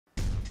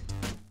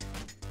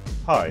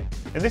Hi,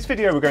 in this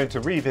video we're going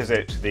to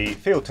revisit the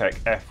Fieldtech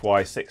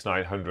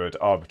FY6900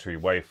 arbitrary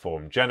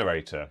waveform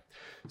generator.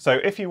 So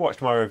if you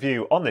watched my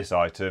review on this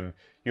item,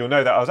 you'll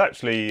know that I was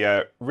actually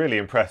really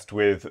impressed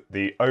with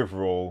the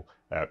overall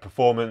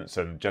performance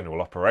and general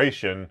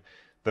operation.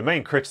 The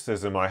main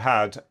criticism I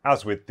had,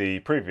 as with the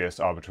previous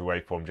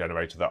arbitrary waveform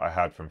generator that I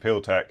had from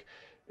Fieldtech,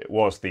 it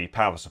was the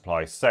power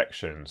supply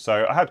section.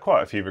 So I had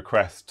quite a few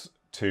requests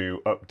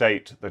to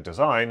update the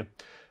design.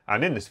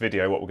 And in this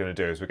video, what we're going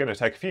to do is we're going to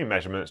take a few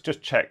measurements,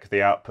 just check the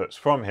outputs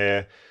from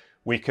here.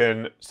 We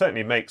can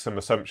certainly make some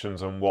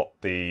assumptions on what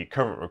the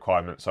current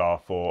requirements are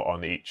for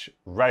on each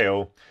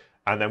rail.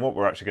 And then what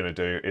we're actually going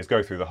to do is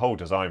go through the whole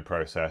design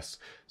process.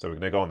 So we're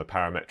going to go on the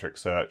parametric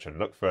search and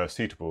look for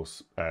suitable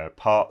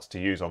parts to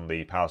use on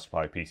the power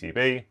supply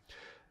PCB.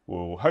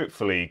 We'll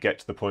hopefully get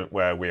to the point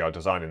where we are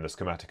designing the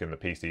schematic and the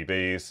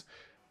PCBs.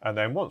 And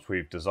then once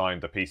we've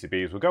designed the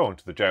PCBs, we'll go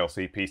onto the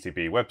JLC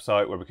PCB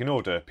website where we can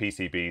order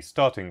PCBs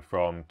starting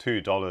from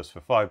 $2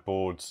 for 5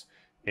 boards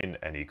in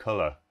any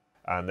colour.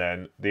 And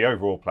then the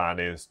overall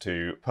plan is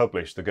to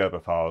publish the Gerber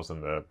files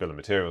and the bill of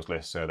materials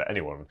list so that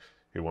anyone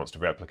who wants to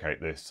replicate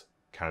this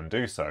can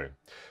do so.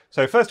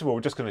 So first of all,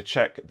 we're just going to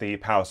check the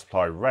power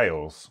supply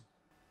rails.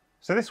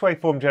 So this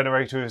waveform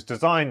generator is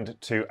designed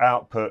to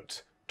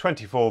output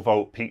 24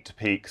 volt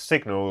peak-to-peak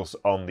signals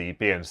on the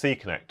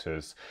BNC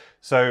connectors.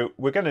 So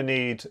we're going to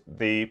need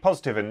the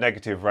positive and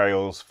negative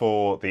rails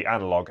for the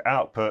analog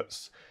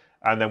outputs,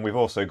 and then we've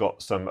also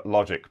got some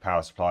logic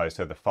power supplies,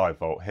 so the 5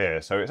 volt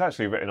here. So it's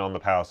actually written on the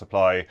power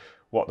supply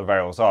what the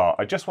rails are.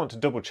 I just want to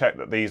double check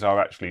that these are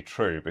actually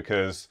true,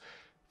 because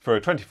for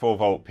a 24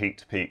 volt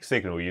peak-to-peak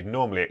signal you'd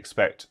normally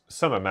expect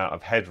some amount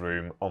of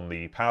headroom on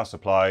the power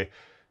supply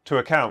to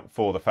account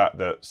for the fact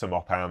that some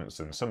op amps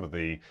and some of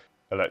the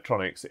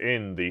electronics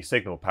in the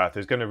signal path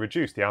is going to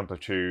reduce the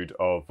amplitude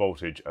of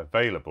voltage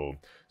available.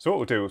 So what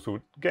we'll do is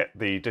we'll get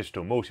the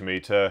digital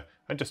multimeter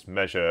and just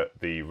measure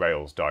the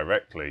rails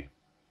directly.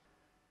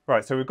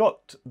 Right, so we've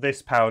got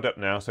this powered up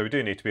now, so we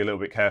do need to be a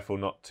little bit careful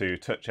not to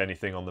touch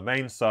anything on the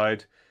main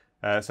side.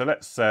 So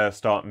let's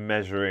start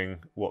measuring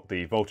what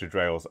the voltage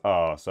rails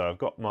are. So I've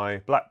got my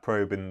black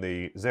probe in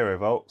the 0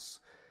 volts.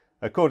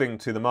 According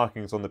to the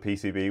markings on the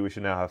PCB, we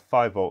should now have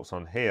 5 volts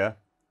on here.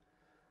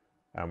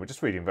 And we're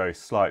just reading very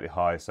slightly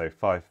high, so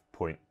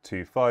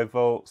 5.25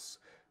 volts.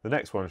 The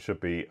next one should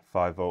be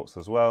 5 volts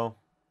as well.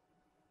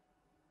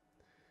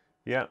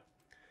 Yeah.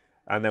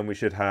 And then we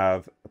should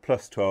have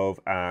plus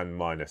 12 and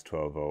minus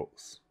 12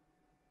 volts.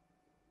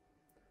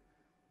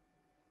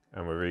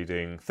 And we're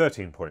reading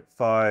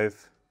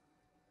 13.5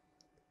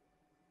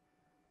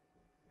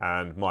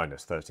 and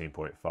minus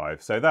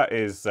 13.5. So that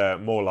is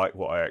more like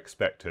what I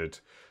expected.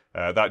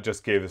 That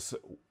just gives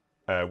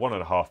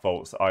 1.5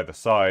 volts either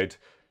side,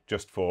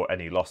 just for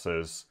any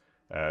losses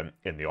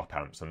in the op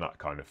amps and that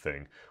kind of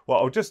thing. What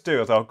I'll just do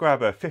is I'll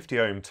grab a 50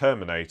 ohm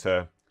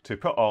terminator to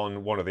put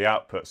on one of the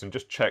outputs and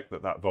just check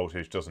that that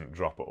voltage doesn't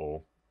drop at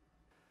all.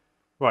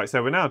 Right,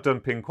 so we're now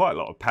dumping quite a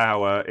lot of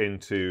power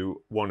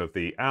into one of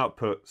the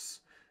outputs.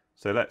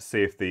 So let's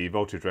see if the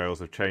voltage rails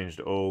have changed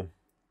at all.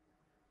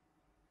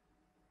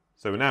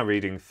 So we're now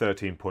reading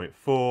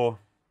 13.4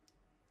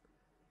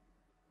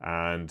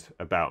 and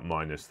about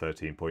minus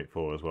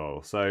 13.4 as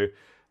well. So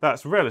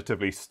that's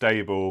relatively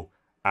stable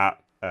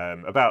at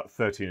about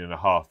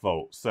 13.5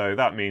 volts. So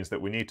that means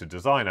that we need to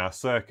design our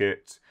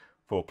circuit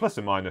for plus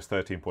or minus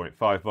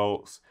 13.5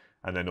 volts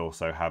and then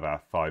also have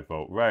our 5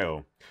 volt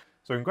rail.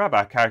 So we can grab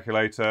our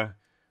calculator.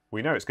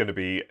 We know it's going to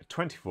be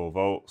 24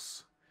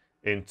 volts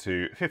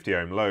into 50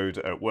 ohm load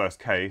at worst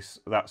case.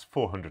 That's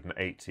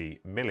 480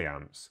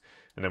 milliamps.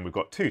 And then we've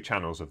got 2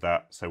 channels of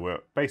that. So we're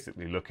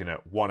basically looking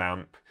at 1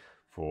 amp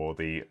for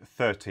the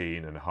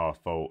 13.5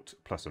 volt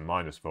plus and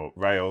minus volt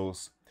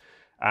rails.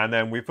 And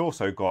then we've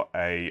also got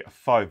a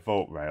 5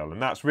 volt rail,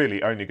 and that's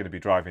really only going to be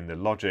driving the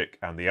logic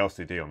and the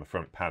LCD on the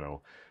front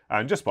panel.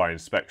 And just by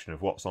inspection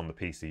of what's on the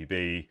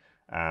PCB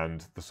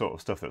and the sort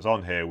of stuff that's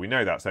on here, we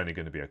know that's only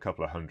going to be a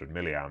couple of 100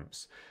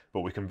 milliamps,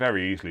 but we can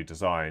very easily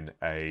design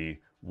a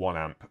 1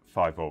 amp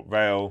 5 volt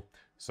rail.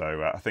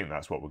 So I think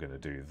that's what we're going to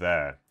do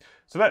there.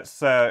 So let's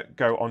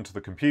go onto the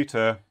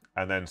computer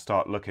and then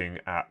start looking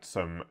at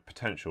some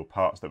potential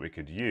parts that we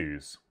could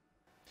use.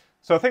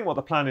 So I think what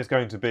the plan is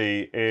going to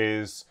be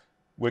is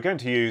we're going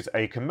to use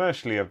a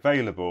commercially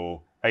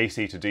available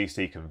AC to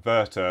DC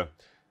converter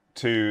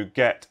to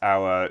get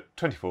our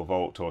 24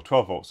 volt or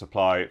 12 volt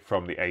supply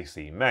from the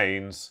AC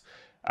mains,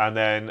 and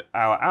then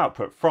our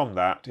output from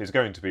that is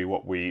going to be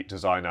what we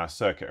design our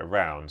circuit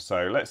around.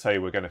 So let's say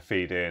we're going to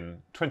feed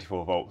in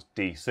 24 volts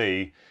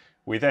DC,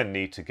 we then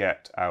need to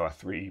get our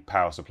 3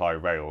 power supply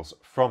rails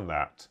from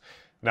that.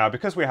 Now,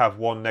 because we have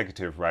 1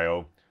 negative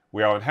rail,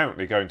 we are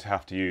inherently going to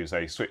have to use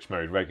a switch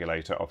mode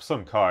regulator of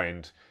some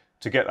kind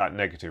to get that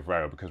negative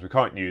rail, because we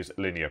can't use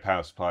linear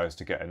power supplies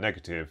to get a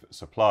negative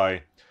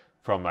supply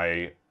from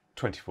a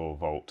 24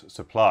 volt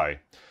supply.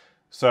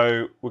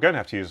 So we're going to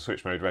have to use a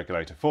switch mode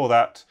regulator for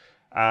that,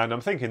 and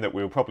I'm thinking that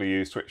we'll probably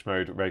use switch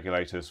mode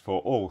regulators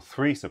for all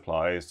 3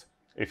 supplies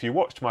if you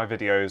watched my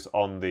videos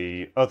on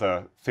the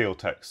other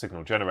Fieldtech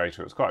signal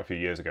generator, it was quite a few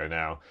years ago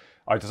now,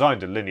 I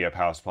designed a linear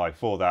power supply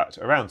for that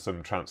around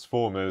some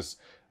transformers,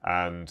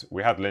 and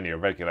we had linear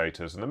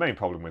regulators, and the main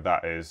problem with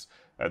that is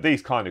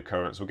these kind of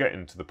currents will get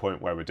into the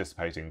point where we're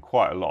dissipating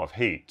quite a lot of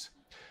heat.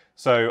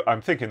 So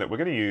I'm thinking that we're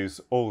going to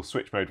use all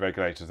switch mode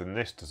regulators in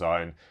this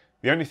design.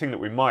 The only thing that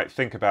we might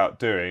think about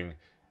doing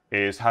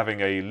is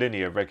having a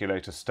linear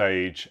regulator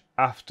stage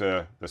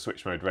after the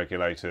switch mode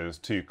regulators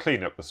to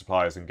clean up the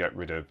supplies and get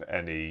rid of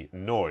any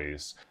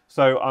noise.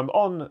 So I'm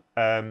on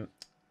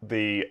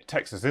the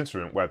Texas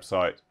Instrument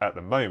website at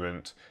the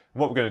moment,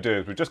 and what we're going to do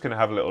is we're just going to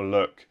have a little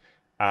look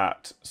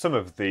at some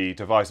of the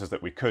devices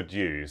that we could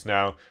use.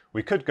 Now,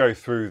 we could go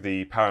through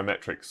the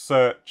parametric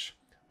search,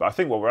 but I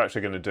think what we're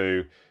actually going to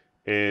do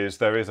is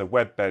there is a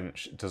web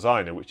bench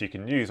designer which you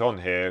can use on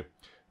here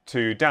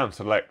to down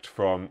select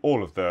from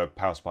all of the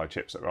power supply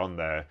chips that are on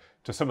there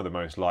to some of the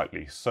most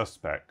likely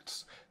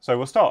suspects. So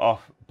we'll start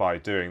off by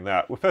doing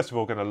that. We're first of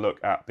all going to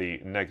look at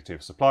the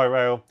negative supply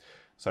rail.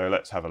 So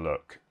let's have a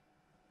look.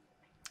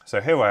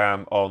 So here I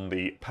am on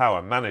the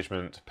power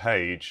management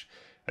page,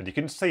 and you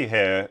can see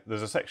here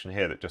there's a section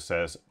here that just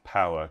says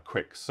power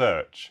quick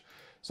search.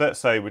 So let's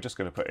say we're just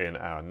going to put in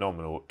our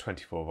nominal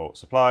 24 volt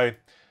supply,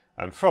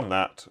 and from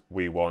that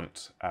we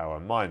want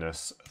our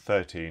minus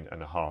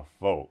 13.5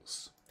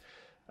 volts.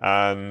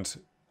 And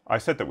I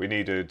said that we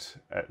needed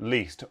at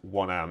least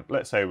 1 amp.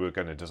 Let's say we're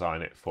going to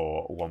design it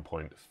for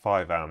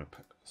 1.5 amp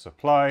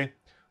supply.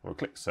 We'll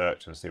click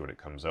search and see what it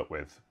comes up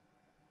with.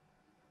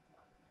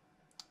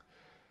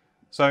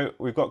 So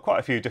we've got quite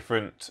a few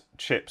different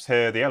chips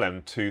here. The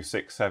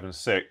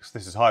LM2676,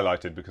 this is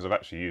highlighted because I've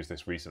actually used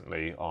this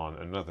recently on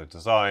another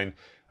design,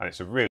 and it's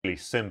a really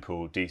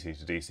simple DC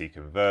to DC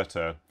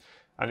converter,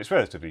 and it's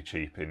relatively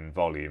cheap in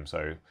volume,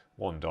 so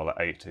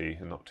 $1.80,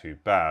 and not too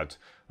bad.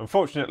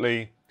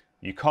 Unfortunately,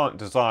 you can't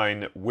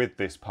design with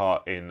this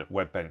part in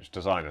WebBench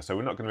Designer, so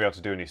we're not going to be able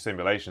to do any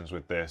simulations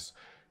with this,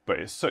 but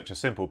it's such a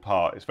simple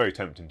part, it's very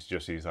tempting to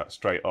just use that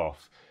straight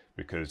off,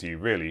 because you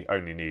really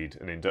only need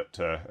an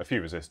inductor, a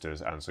few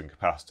resistors and some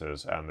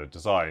capacitors, and the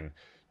design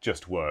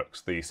just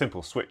works. The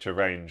simple switcher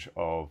range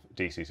of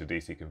DC to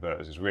DC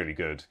converters is really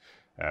good,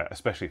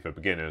 especially for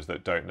beginners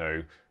that don't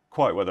know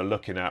quite what they're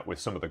looking at with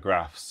some of the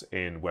graphs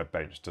in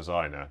WebBench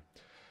Designer.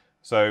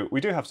 So we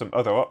do have some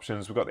other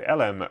options. We've got the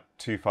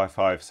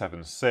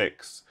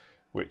LM25576,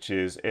 which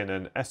is in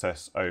an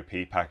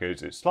SSOP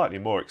package. It's slightly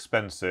more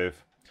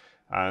expensive,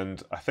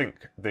 and I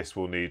think this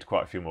will need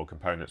quite a few more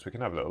components. We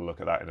can have a little look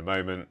at that in a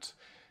moment.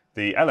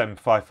 The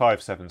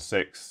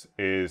LM5576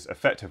 is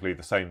effectively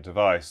the same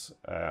device.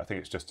 I think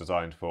it's just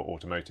designed for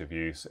automotive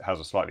use. It has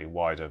a slightly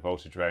wider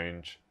voltage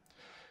range.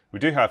 We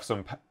do have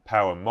some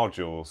power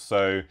modules,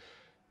 so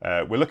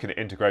we're looking at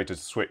integrated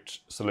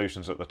switch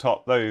solutions at the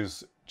top.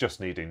 Those just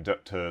need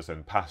inductors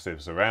and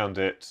passives around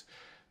it.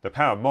 The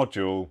power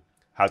module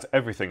has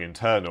everything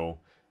internal,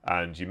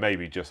 and you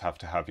maybe just have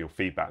to have your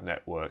feedback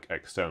network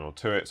external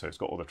to it. So it's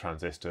got all the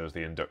transistors,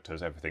 the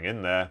inductors, everything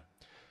in there.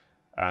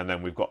 And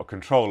then we've got a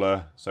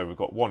controller. So we've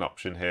got one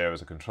option here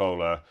as a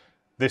controller.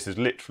 This is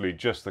literally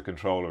just the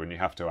controller, and you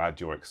have to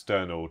add your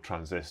external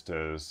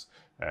transistors,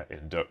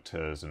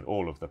 inductors, and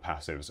all of the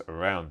passives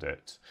around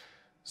it.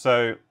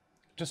 So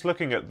just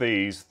looking at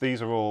these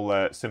are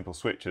all simple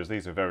switches.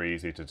 These are very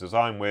easy to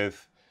design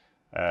with.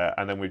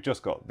 And then we've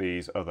just got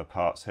these other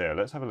parts here.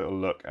 Let's have a little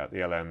look at the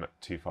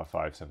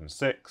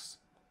LM25576.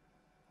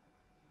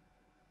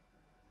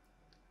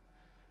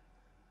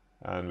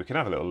 And we can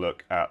have a little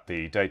look at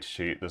the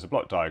datasheet. There's a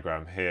block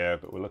diagram here,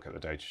 but we'll look at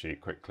the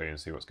datasheet quickly and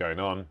see what's going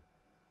on.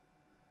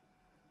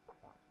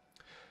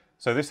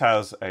 So this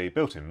has a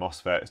built-in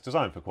MOSFET. It's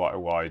designed for quite a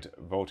wide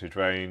voltage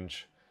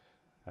range.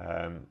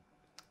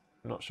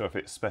 I'm not sure if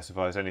it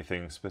specifies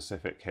anything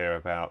specific here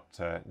about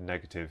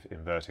negative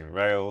inverting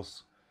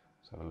rails.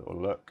 Let's have a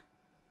little look.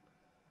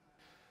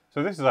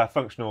 So this is our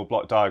functional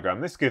block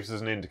diagram. This gives us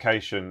an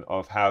indication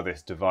of how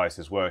this device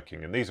is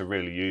working, and these are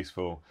really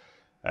useful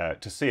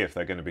to see if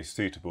they're going to be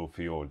suitable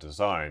for your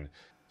design.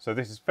 So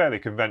this is fairly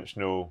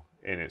conventional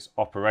in its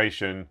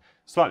operation,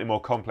 slightly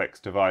more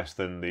complex device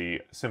than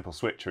the simple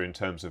switcher in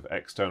terms of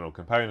external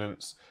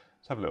components.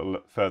 Let's have a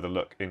little further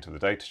look into the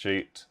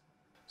datasheet.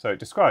 So it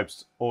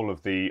describes all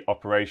of the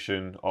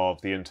operation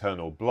of the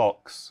internal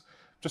blocks.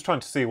 Just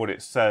trying to see what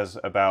it says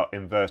about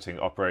inverting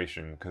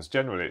operation, because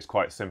generally it's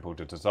quite simple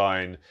to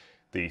design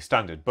the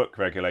standard buck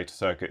regulator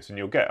circuits, and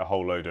you'll get a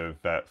whole load of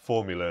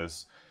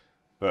formulas,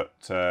 but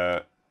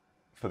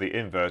for the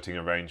inverting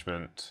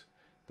arrangement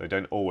they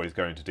don't always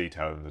go into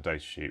detail in the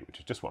datasheet, which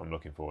is just what I'm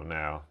looking for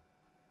now.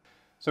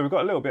 So we've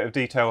got a little bit of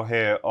detail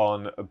here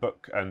on a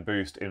buck and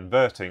boost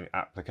inverting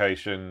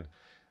application.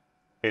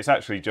 It's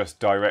actually just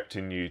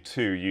directing you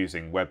to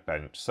using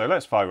WebBench. So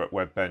let's fire up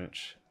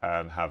WebBench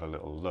and have a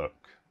little look.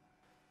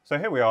 So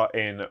here we are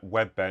in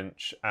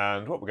WebBench,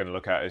 and what we're going to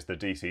look at is the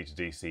DC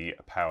to DC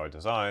power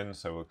design.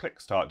 So we'll click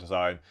Start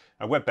Design,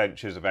 and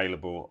WebBench is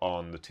available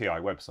on the TI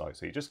website.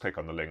 So you just click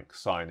on the link,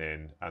 sign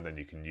in, and then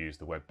you can use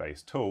the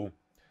web-based tool.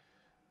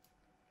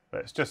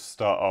 Let's just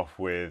start off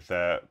with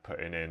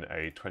putting in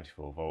a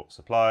 24-volt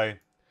supply.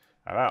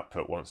 Our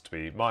output wants to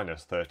be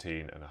minus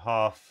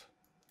 13.5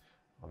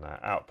 on our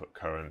output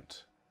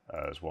current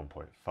as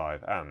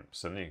 1.5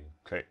 amps. And you can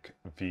click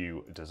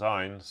View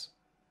Designs.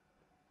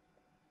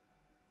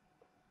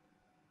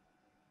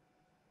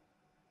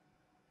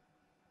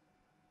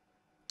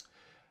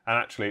 And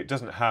actually it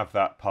doesn't have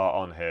that part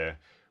on here,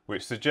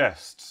 which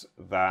suggests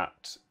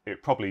that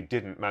it probably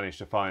didn't manage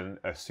to find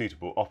a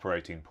suitable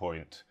operating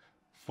point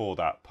for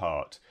that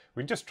part.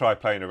 We can just try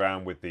playing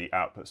around with the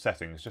output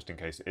settings just in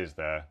case it is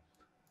there.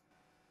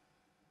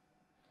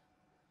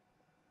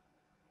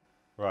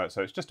 Right,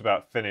 so it's just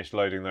about finished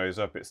loading those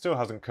up. It still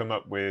hasn't come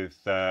up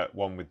with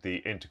one with the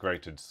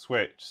integrated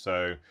switch,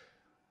 so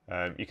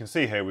you can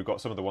see here we've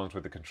got some of the ones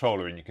with the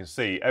controller, and you can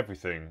see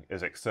everything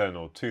is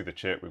external to the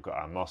chip. We've got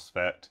our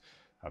MOSFET,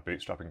 our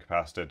bootstrapping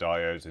capacitor,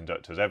 diodes,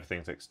 inductors,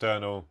 everything's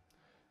external.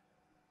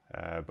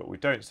 But we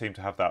don't seem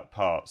to have that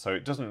part, so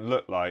it doesn't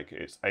look like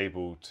it's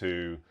able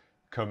to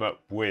come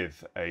up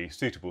with a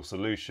suitable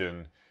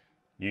solution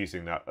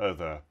using that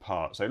other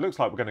part. So it looks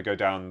like we're going to go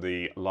down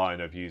the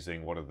line of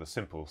using one of the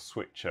simple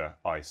switcher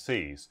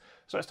ICs.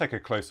 So let's take a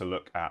closer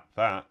look at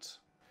that.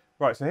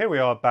 Right, so here we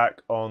are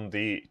back on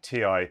the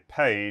TI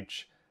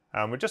page,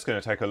 and we're just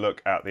going to take a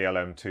look at the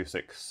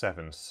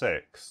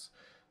LM2676.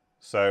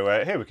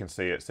 So here we can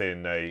see it's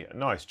in a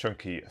nice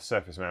chunky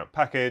surface mount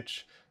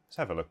package. Let's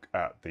have a look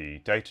at the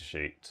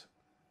datasheet.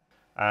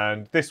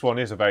 And this one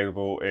is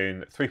available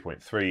in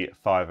 3.3,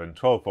 5 and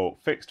 12 volt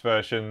fixed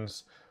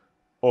versions,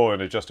 or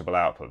an adjustable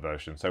output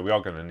version. So we are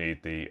going to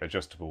need the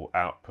adjustable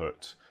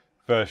output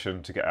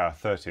version to get our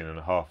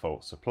 13.5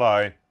 volt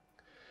supply.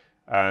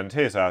 And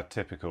here's our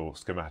typical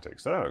schematic.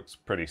 So that looks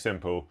pretty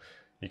simple.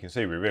 You can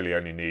see we really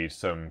only need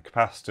some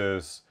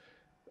capacitors,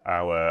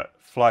 our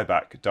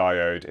flyback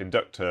diode,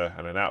 inductor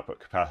and an output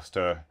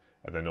capacitor,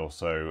 and then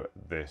also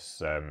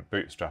this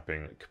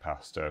bootstrapping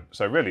capacitor.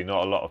 So really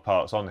not a lot of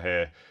parts on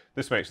here.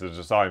 This makes the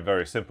design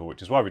very simple,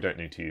 which is why we don't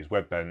need to use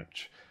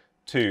Webbench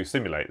to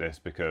simulate this,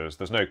 because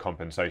there's no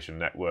compensation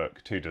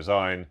network to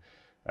design.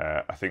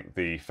 I think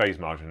the phase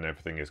margin and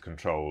everything is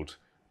controlled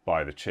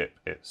by the chip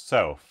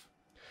itself.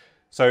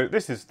 So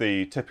this is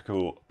the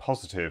typical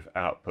positive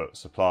output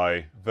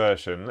supply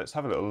version. Let's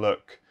have a little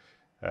look,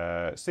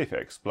 see if it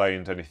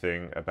explains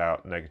anything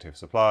about negative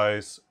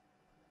supplies.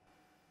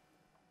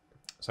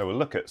 So we'll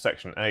look at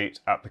section 8,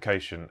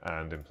 application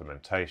and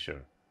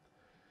implementation.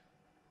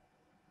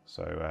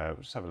 So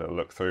we'll just have a little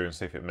look through and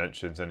see if it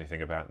mentions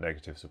anything about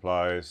negative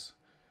supplies,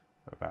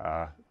 about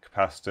our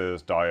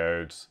capacitors,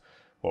 diodes,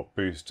 what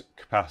boost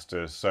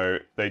capacitors. So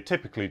they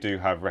typically do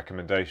have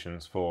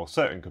recommendations for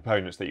certain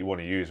components that you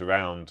want to use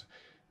around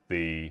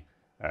the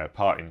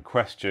part in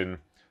question.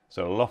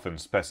 So it'll often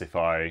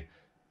specify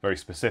very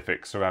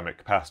specific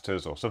ceramic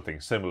capacitors or something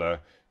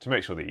similar to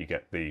make sure that you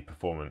get the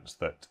performance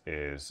that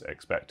is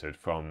expected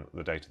from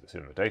the data that's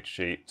in the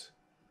datasheet.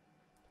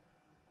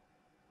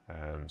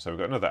 So we've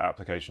got another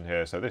application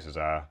here. So this is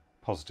our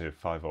positive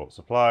 5 volt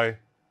supply.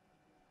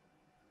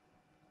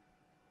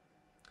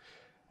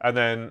 And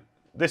then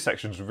this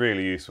section is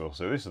really useful.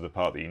 So this is the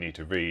part that you need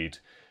to read.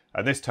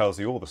 And this tells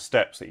you all the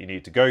steps that you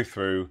need to go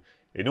through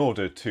in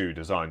order to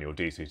design your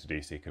DC to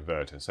DC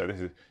converter. So this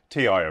is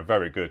TI are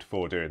very good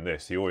for doing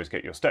this. You always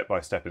get your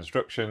step-by-step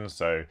instructions.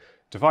 So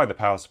define the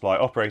power supply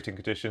operating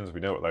conditions,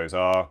 we know what those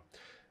are.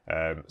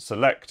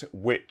 Select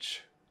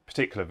which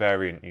particular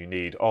variant you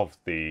need of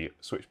the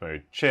switch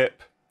mode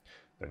chip,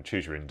 then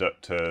choose your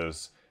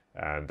inductors,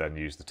 and then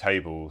use the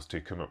tables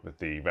to come up with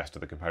the rest of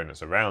the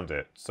components around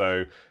it.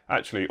 So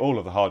actually all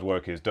of the hard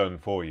work is done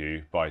for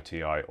you by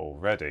TI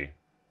already.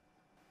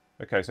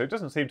 Okay, so it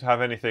doesn't seem to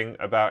have anything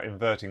about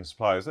inverting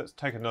supplies. Let's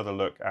take another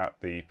look at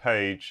the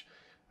page,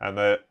 and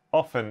there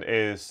often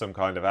is some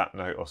kind of app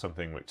note or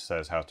something which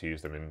says how to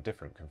use them in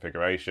different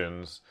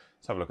configurations.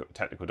 Let's have a look at the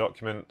technical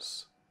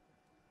documents.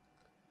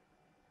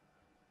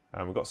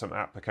 And we've got some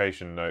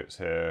application notes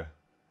here.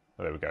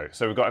 Oh, there we go.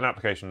 So we've got an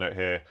application note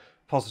here,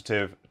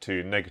 positive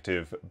to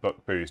negative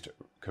buck boost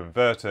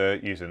converter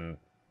using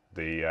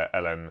the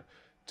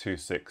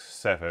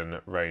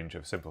LM267 range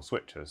of simple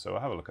switches. So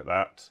we'll have a look at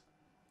that.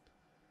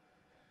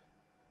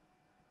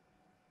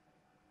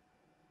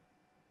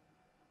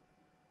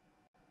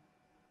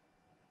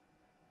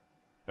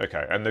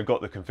 Okay, and they've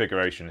got the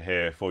configuration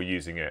here for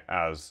using it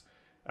as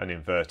an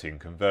inverting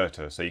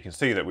converter. So you can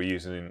see that we're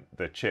using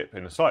the chip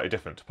in a slightly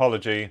different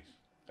topology.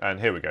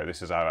 And here we go,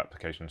 this is our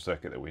application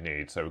circuit that we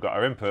need. So we've got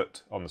our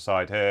input on the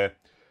side here,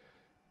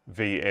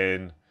 V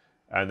in,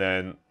 and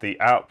then the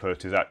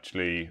output is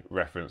actually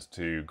referenced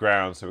to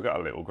ground. So we've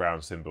got a little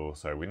ground symbol.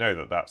 So we know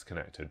that that's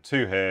connected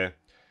to here.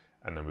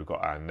 And then we've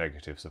got our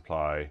negative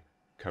supply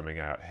coming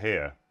out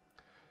here.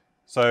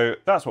 So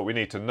that's what we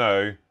need to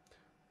know.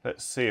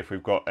 Let's see if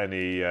we've got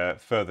any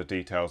further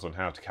details on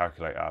how to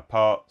calculate our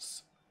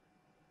parts.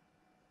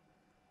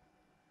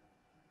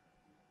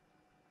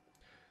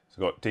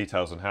 So we've got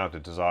details on how to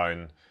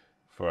design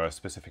for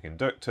specific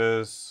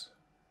inductors,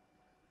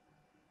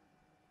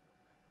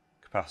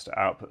 capacitor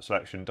output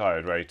selection,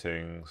 diode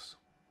ratings.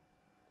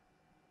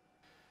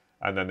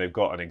 and then they've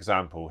got an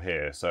example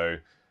here. So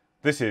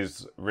this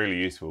is really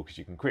useful because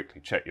you can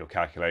quickly check your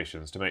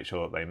calculations to make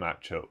sure that they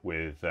match up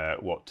with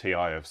what TI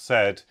have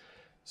said.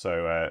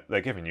 So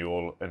they're giving you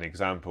all an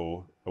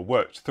example, a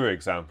worked through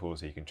example,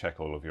 so you can check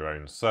all of your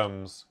own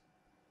sums.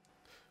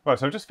 Right,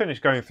 so I've just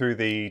finished going through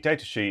the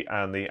datasheet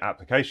and the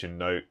application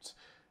note,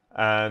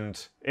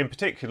 and in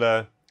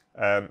particular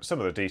some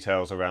of the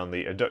details around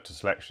the inductor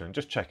selection,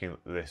 just checking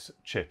that this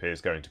chip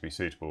is going to be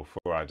suitable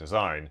for our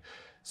design.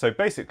 So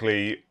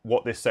basically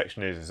what this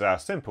section is our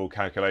simple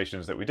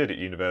calculations that we did at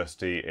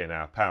university in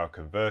our power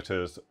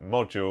converters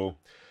module.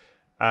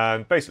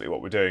 And basically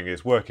what we're doing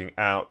is working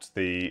out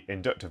the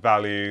inductor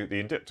value, the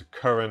inductor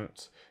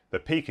current, the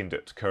peak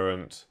inductor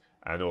current,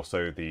 and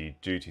also the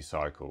duty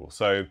cycle.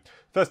 So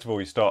first of all,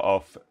 you start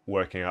off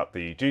working out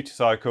the duty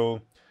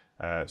cycle.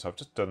 So I've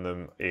just done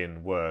them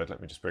in Word.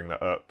 Let me just bring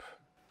that up.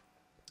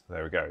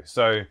 There we go.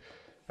 So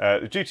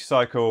the duty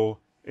cycle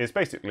is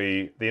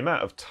basically the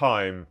amount of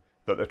time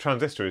that the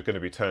transistor is going to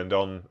be turned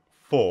on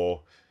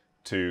for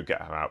to get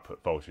our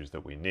output voltage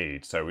that we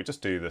need. So we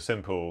just do the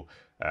simple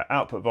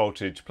output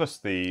voltage plus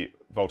the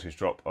voltage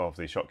drop of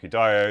the Schottky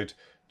diode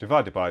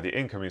divided by the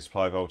incoming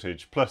supply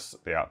voltage plus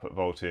the output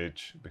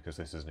voltage. Because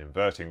this is an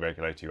inverting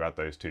regulator, you add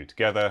those two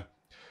together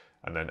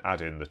and then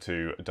add in the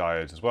two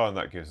diodes as well, and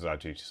that gives us our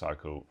duty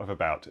cycle of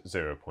about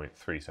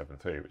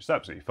 0.373, which is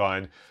absolutely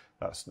fine.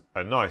 That's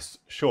a nice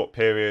short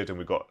period, and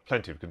we've got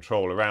plenty of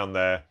control around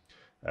there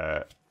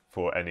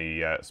for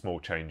any small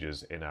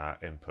changes in our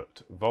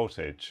input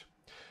voltage.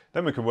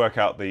 Then we can work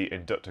out the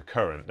inductor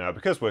current. Now,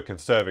 because we're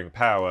conserving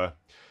power,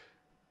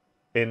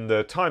 in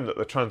the time that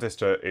the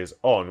transistor is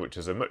on, which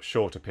is a much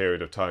shorter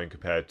period of time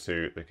compared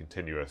to the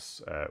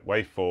continuous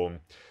waveform,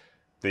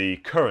 the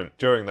current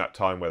during that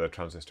time where the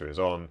transistor is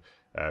on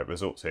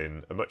results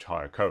in a much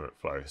higher current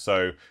flow.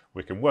 So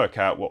we can work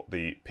out what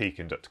the peak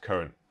inductor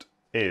current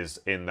is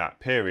in that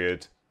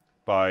period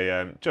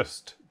by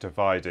just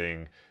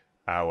dividing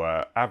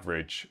our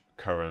average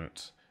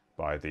current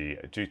by the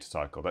duty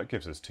cycle. That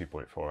gives us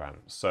 2.4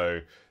 amps.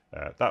 So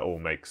that all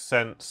makes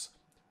sense.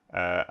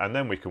 And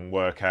then we can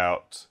work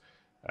out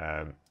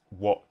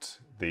what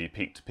the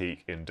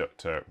peak-to-peak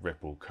inductor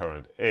ripple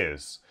current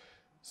is.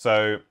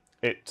 So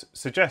it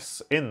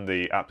suggests in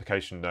the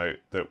application note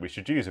that we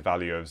should use a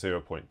value of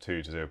 0.2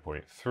 to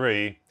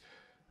 0.3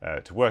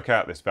 to work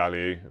out this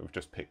value. We've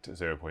just picked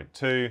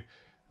 0.2,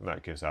 and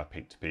that gives our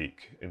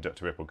peak-to-peak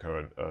inductor ripple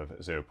current of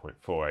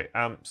 0.48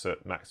 amps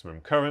at maximum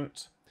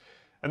current.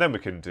 And then we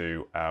can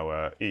do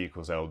our E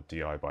equals L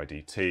di by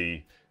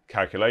dt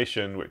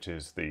calculation, which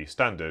is the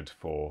standard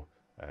for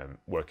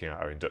working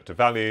out our inductor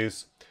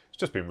values. It's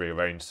just been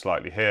rearranged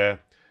slightly here,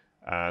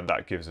 and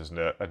that gives us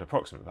an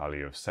approximate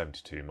value of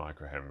 72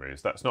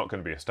 microhenries. That's not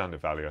going to be a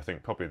standard value. I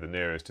think probably the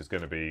nearest is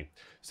going to be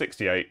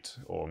 68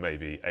 or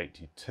maybe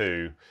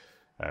 82.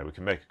 We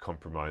can make a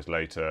compromise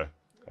later,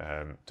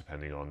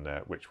 depending on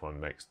which one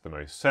makes the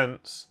most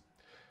sense.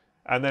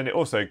 And then it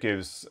also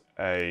gives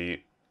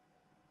a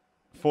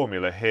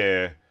formula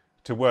here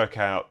to work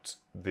out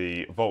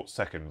the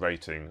volt-second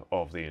rating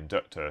of the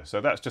inductor.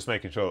 So that's just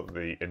making sure that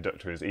the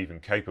inductor is even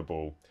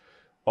capable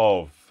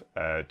of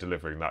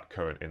delivering that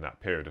current in that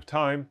period of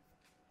time.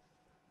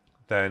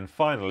 Then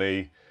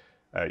finally,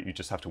 you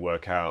just have to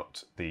work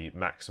out the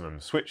maximum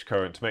switch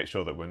current to make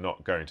sure that we're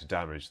not going to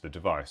damage the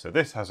device. So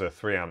this has a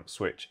 3 amp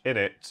switch in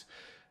it,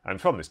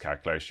 and from this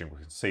calculation we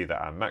can see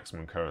that our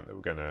maximum current that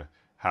we're going to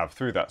have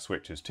through that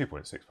switch is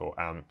 2.64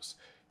 amps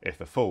if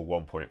the full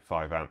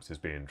 1.5 amps is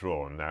being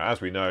drawn. Now,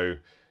 as we know,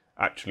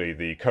 actually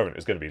the current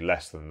is going to be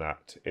less than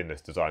that in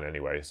this design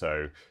anyway,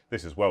 so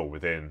this is well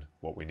within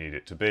what we need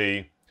it to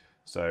be.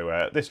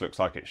 So this looks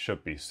like it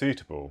should be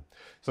suitable.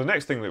 So the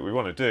next thing that we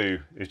want to do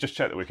is just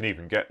check that we can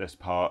even get this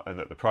part and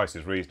that the price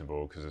is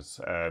reasonable, because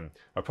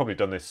I've probably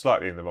done this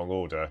slightly in the wrong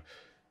order.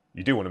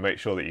 You do want to make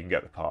sure that you can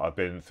get the part. I've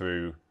been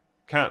through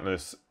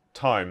countless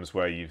times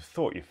where you've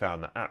thought you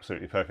found the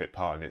absolutely perfect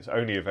part and it's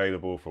only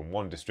available from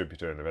one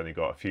distributor and they've only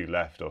got a few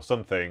left or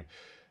something,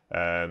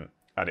 and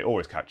it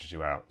always catches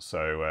you out.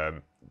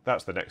 So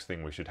that's the next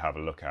thing we should have a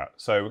look at.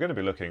 So we're going to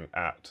be looking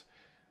at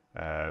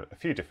a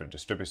few different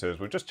distributors.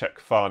 We'll just check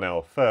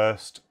Farnell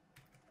first.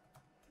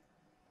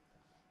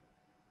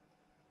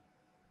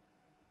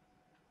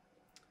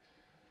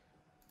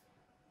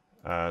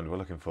 And we're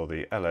looking for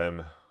the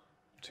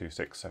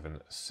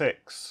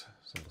LM2676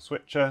 simple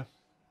switcher.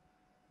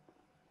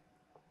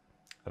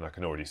 And I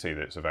can already see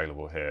that it's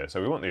available here.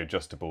 So we want the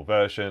adjustable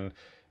version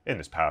in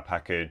this power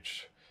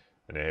package.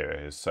 And here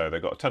it is. So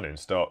they've got a ton in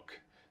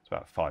stock. It's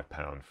about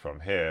 £5 from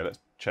here. Let's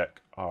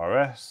check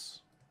RS.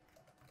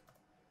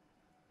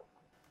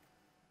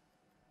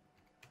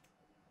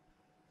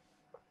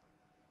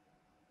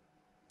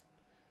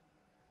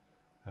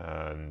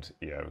 And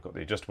yeah, we've got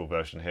the adjustable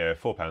version here,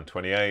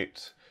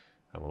 £4.28.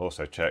 And we'll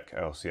also check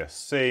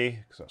LCSC,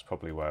 because that's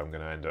probably where I'm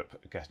going to end up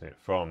getting it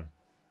from.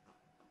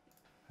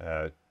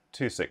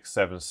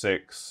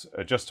 2676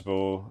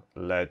 adjustable,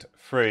 lead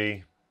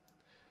free,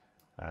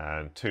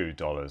 and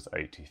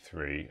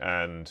 $2.83.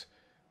 And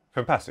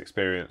from past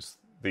experience,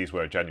 these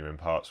were genuine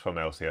parts from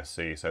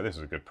LCSC, so this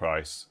is a good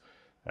price.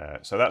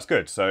 So that's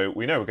good. So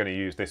we know we're going to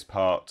use this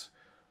part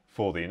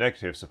for the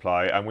negative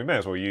supply, and we may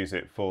as well use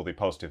it for the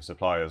positive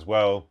supply as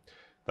well.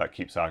 That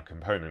keeps our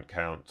component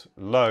count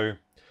low,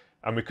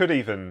 and we could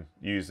even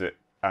use it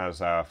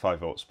as our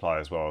 5-volt supply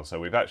as well. So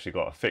we've actually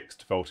got a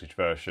fixed voltage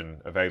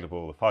version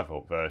available, the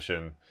 5-volt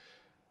version.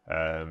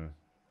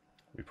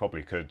 We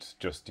probably could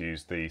just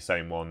use the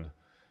same one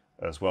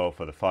as well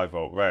for the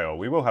 5-volt rail.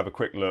 We will have a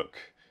quick look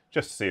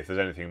just to see if there's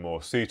anything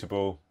more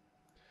suitable,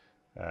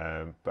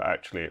 but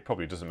actually it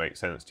probably doesn't make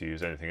sense to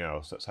use anything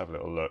else. Let's have a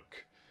little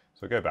look.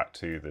 So go back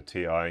to the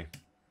TI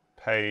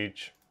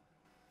page,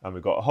 and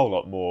we've got a whole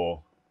lot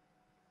more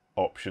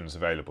options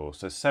available.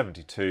 So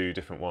 72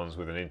 different ones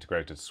with an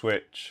integrated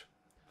switch.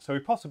 So we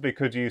possibly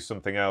could use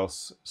something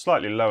else,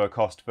 slightly lower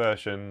cost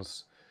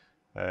versions.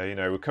 You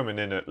know, we're coming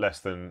in at less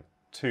than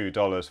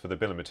 $2 for the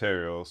bill of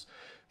materials.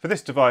 For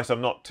this device,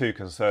 I'm not too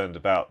concerned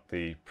about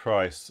the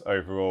price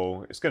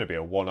overall. It's going to be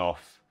a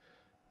one-off.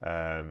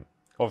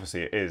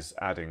 Obviously, it is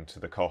adding to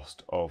the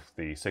cost of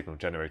the signal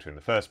generator in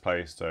the first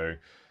place, so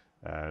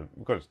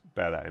we've got to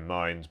bear that in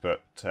mind.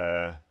 But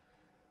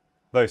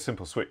those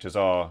simple switches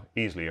are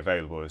easily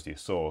available, as you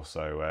saw,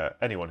 so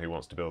anyone who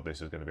wants to build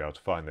this is going to be able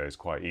to find those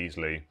quite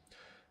easily.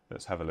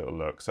 Let's have a little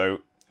look. So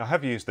I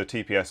have used the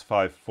TPS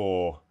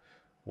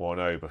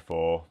 5410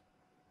 before.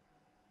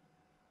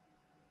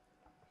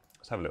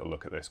 Let's have a little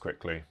look at this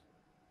quickly.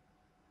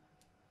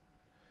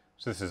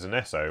 So this is an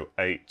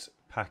SO8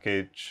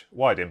 package,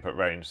 wide input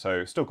range,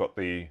 so still got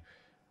the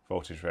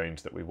voltage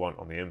range that we want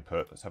on the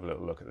input. Let's have a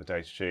little look at the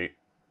datasheet.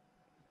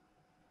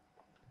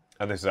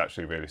 And this is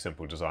actually a really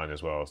simple design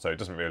as well, so it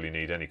doesn't really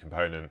need any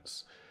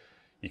components.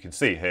 You can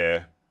see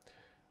here,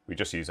 we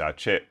just use our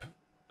chip,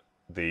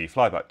 the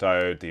flyback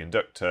diode, the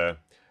inductor,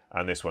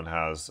 and this one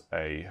has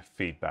a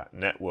feedback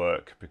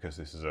network because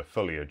this is a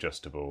fully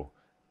adjustable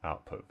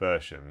output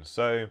version.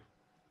 So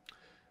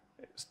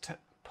it's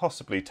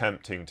possibly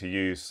tempting to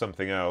use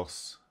something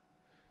else.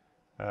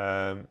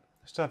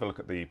 Let's have a look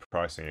at the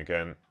pricing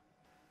again.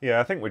 Yeah,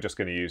 I think we're just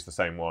going to use the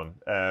same one,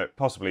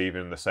 possibly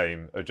even the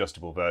same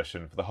adjustable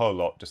version for the whole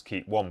lot. Just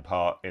keep one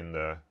part in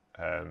the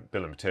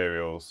bill of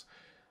materials.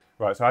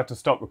 Right, so I had to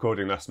stop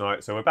recording last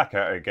night, so we're back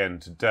at it again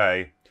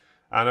today.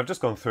 And I've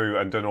just gone through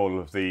and done all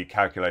of the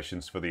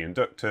calculations for the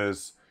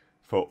inductors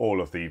for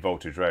all of the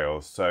voltage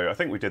rails. So I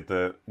think we did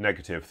the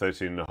negative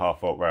 13.5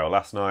 volt rail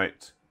last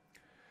night.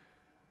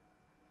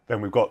 Then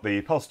we've got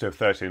the positive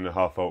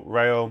 13.5 volt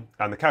rail,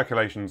 and the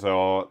calculations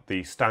are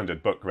the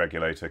standard buck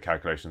regulator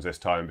calculations this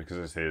time because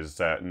this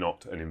is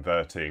not an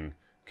inverting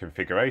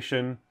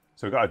configuration.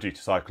 So we've got a duty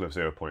cycle of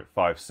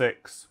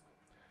 0.56.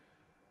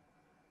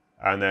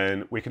 And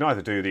then we can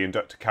either do the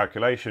inductor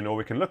calculation or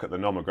we can look at the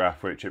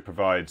nomograph which it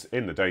provides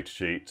in the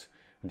datasheet.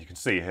 And you can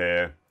see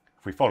here,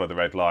 if we follow the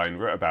red line,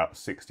 we're at about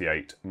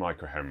 68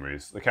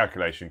 microhenries. The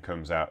calculation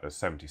comes out as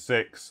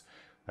 76,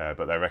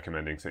 but they're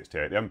recommending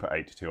 68. They haven't put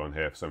 82 on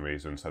here for some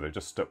reason, so they're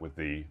just stuck with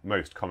the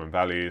most common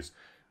values.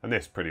 And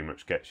this pretty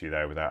much gets you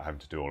there without having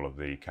to do all of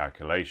the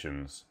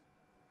calculations.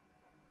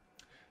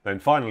 Then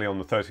finally on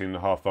the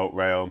 13.5 volt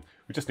rail,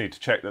 we just need to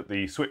check that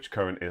the switch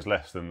current is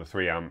less than the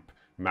 3 amp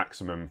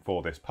maximum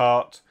for this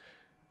part,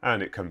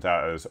 and it comes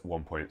out as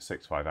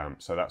 1.65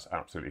 amps, so that's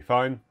absolutely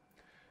fine.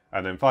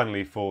 And then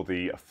finally for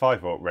the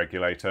 5 volt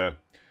regulator,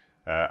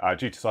 our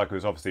duty cycle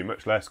is obviously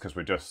much less because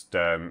we're just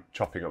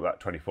chopping up that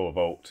 24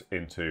 volt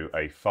into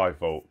a 5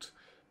 volt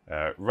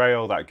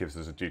rail. That gives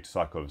us a duty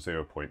cycle of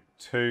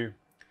 0.2.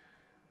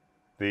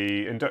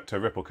 The inductor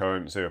ripple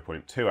current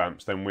 0.2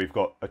 amps, then we've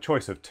got a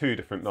choice of 2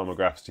 different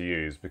nomographs to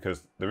use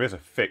because there is a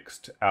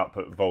fixed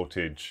output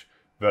voltage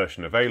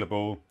version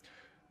available.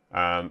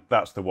 And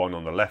that's the one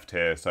on the left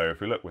here. So if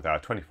we look with our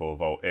 24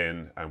 volt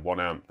in and 1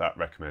 amp, that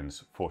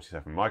recommends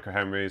 47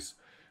 microhenries.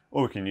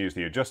 Or we can use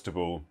the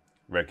adjustable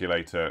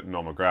regulator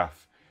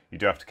nomograph. You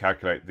do have to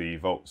calculate the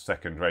volt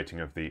second rating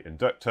of the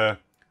inductor.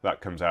 That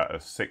comes out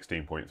as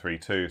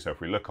 16.32. So if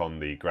we look on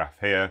the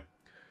graph here,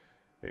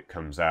 it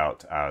comes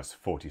out as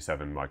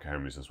 47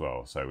 microhenries as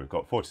well. So we've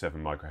got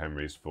 47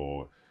 microhenries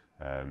for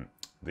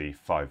the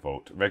 5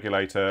 volt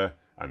regulator,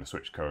 and the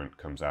switch current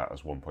comes out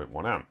as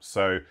 1.1 amps.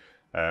 So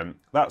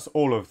that's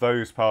all of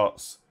those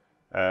parts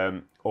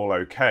all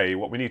okay.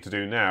 What we need to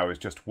do now is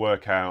just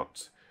work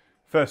out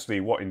firstly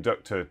what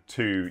inductor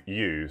to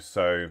use.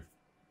 So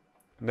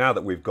now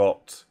that we've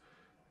got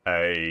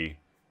a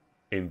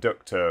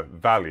inductor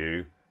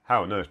value,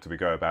 how on earth do we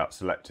go about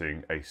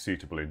selecting a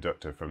suitable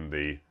inductor from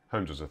the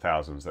hundreds of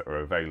thousands that are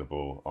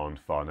available on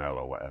Farnell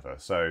or whatever?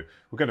 So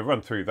we're going to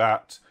run through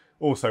that.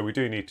 Also, we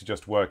do need to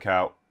just work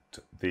out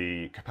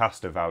the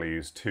capacitor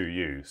values to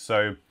use.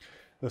 So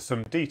there's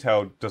some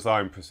detailed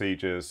design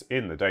procedures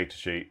in the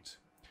datasheet,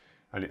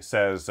 and it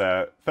says,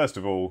 first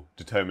of all,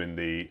 determine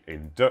the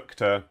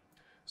inductor.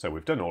 So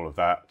we've done all of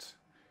that.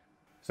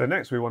 So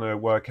next we want to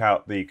work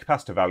out the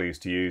capacitor values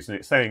to use, and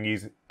it's saying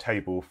use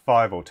table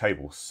 5 or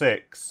table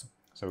 6.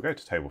 So we'll go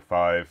to table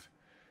 5,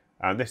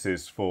 and this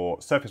is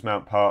for surface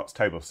mount parts.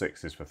 Table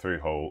 6 is for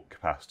through-hole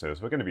capacitors.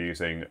 We're going to be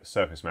using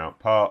surface mount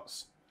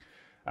parts.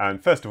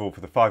 And first of all,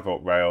 for the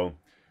 5-volt rail,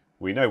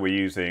 we know we're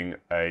using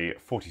a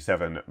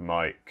 47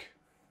 mic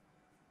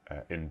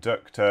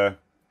inductor,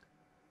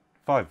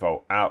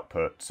 5-volt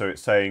output, so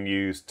it's saying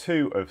use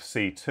 2 of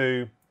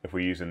C2 if we're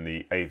using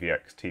the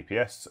AVX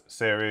TPS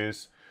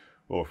series,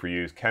 or if we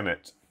use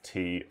Chemet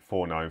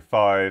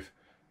T495,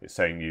 it's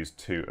saying use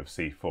 2 of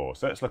C4.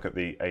 So let's look at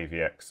the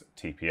AVX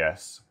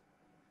TPS.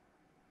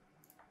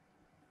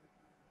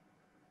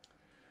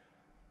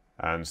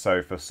 And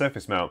so for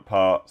surface mount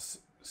parts,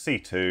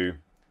 C2,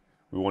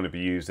 we want to be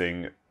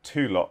using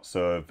 2 lots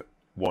of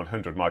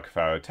 100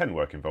 microfarad 10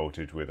 working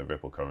voltage with a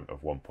ripple current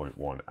of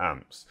 1.1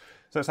 amps.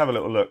 So let's have a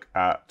little look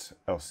at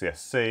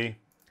LCSC,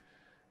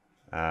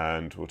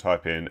 and we'll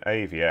type in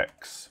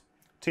AVX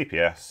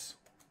TPS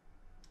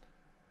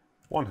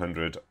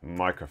 100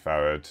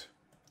 microfarad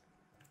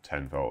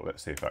 10 volt.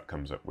 Let's see if that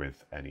comes up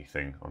with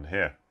anything on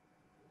here.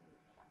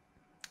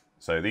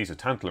 So these are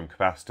tantalum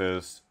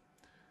capacitors,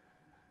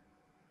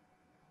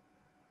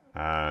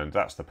 and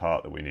that's the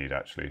part that we need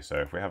actually. So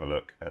if we have a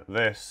look at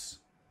this,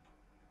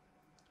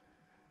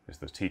 is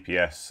the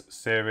TPS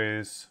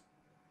series,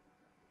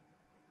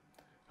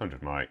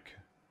 100 mic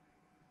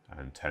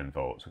and 10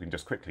 volts. We can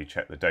just quickly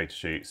check the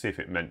datasheet, see if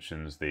it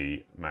mentions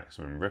the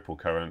maximum ripple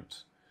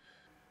current,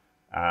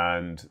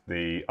 and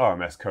the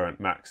RMS current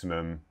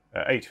maximum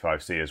at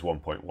 85C is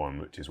 1.1,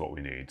 which is what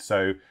we need.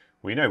 So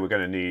we know we're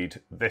going to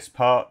need this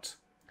part.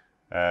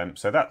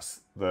 So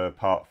that's the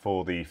part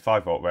for the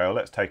 5-volt rail.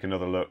 Let's take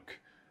another look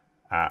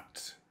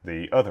at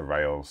the other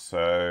rails.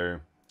 So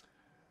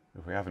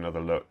if we have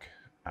another look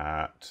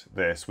at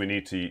this, we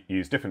need to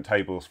use different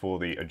tables for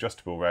the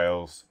adjustable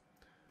rails.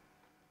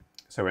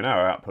 So we know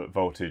our output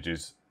voltage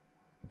is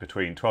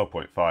between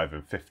 12.5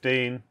 and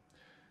 15,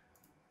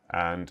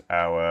 and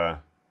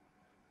our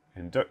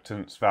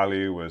inductance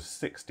value was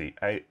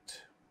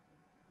 68.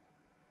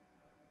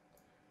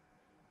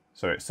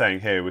 So it's saying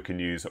here we can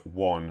use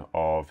 1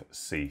 of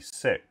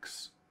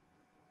C6.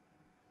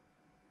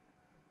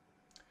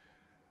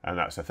 And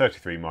that's a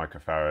 33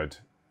 microfarad,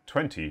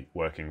 20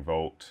 working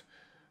volt,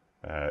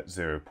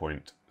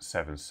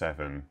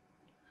 0.77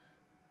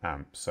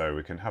 amps. So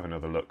we can have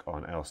another look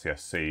on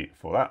LCSC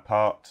for that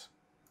part.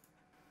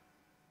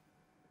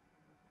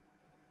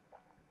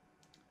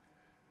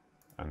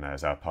 And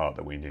there's our part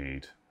that we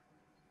need.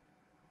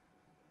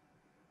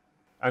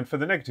 And for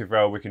the negative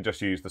rail, we can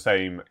just use the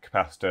same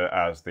capacitor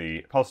as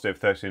the positive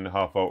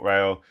 13.5 volt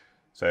rail.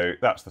 So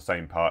that's the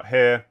same part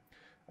here.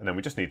 And then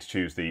we just need to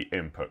choose the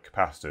input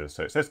capacitors.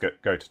 So it says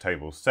go to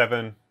table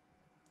 7.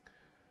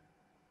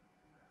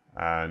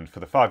 And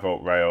for the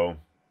 5-volt rail,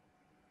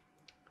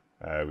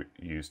 we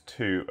use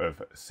 2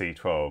 of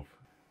C12.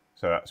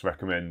 So that's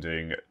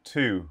recommending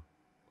 2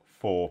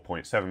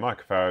 4.7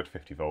 microfarad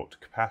 50-volt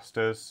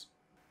capacitors.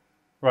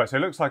 Right, so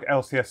it looks like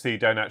LCSC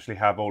don't actually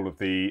have all of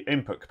the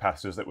input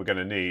capacitors that we're going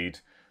to need,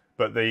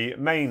 but the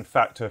main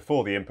factor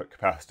for the input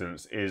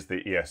capacitance is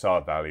the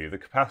ESR value. The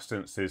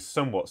capacitance is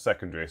somewhat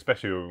secondary,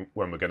 especially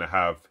when we're going to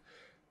have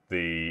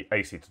the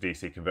AC to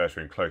DC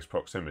converter in close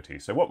proximity.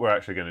 So what we're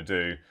actually going to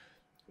do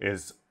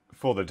is,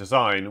 for the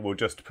design, we'll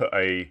just put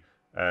a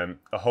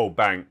whole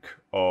bank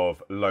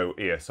of low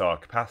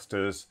ESR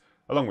capacitors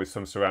along with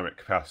some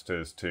ceramic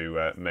capacitors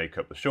to make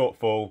up the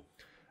shortfall,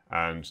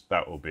 and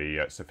that will be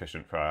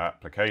sufficient for our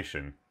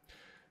application.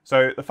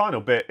 So the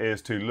final bit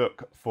is to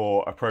look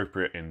for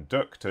appropriate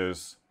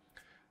inductors,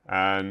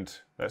 and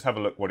let's have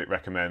a look what it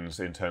recommends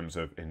in terms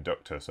of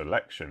inductor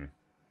selection.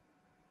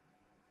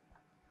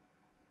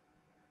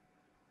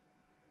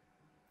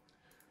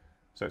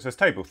 So it says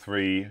table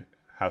 3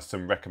 has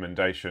some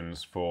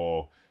recommendations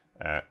for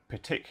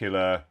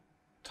particular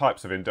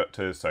types of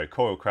inductors, so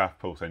Coilcraft,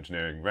 Pulse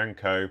Engineering,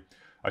 Renco.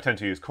 I tend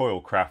to use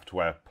Coilcraft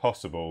where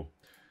possible.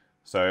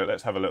 So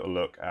let's have a little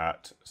look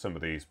at some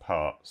of these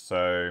parts.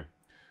 So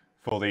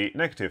for the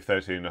negative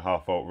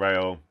 13.5 volt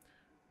rail,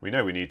 we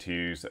know we need to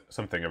use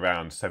something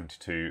around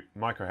 72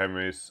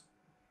 microhenries.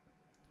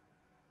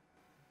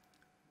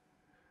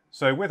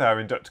 So with our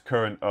inductor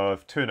current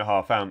of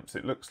 2.5 amps,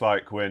 it looks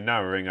like we're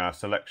narrowing our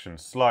selection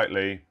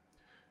slightly.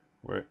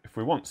 If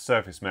we want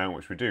surface mount,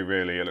 which we do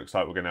really, it looks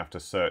like we're going to have to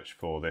search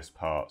for this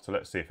part. So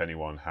let's see if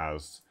anyone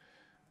has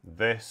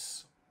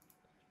this.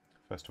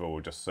 First of all,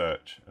 we'll just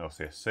search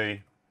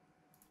LCSC.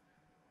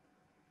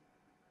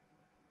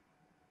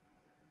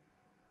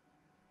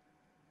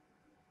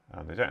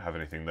 And they don't have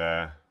anything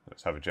there.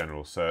 Let's have a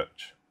general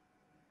search.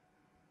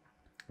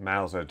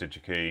 Mauser,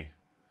 DigiKey,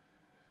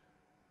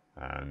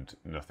 and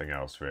nothing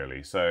else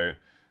really. So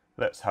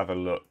let's have a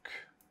look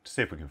to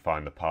see if we can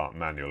find the part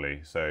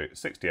manually. So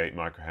 68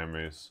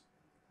 microhenries.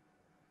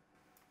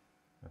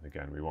 And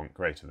again, we want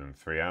greater than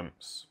 3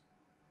 amps.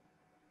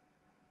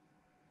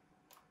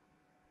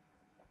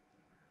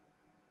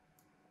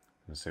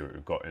 And see what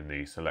we've got in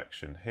the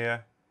selection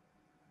here.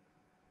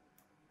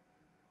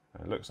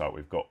 It looks like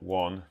we've got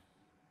 1.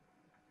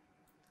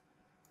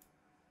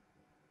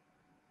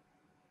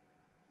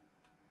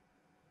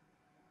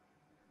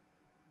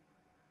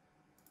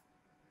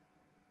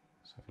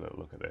 Let's have a little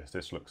look at this.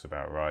 This looks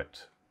about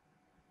right.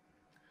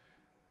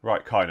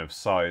 right kind of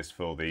size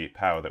for the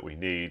power that we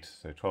need,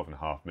 so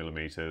 12.5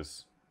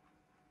 millimeters.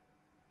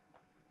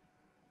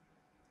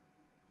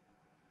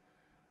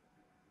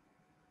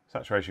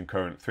 Saturation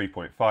current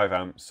 3.5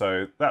 amps,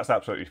 so that's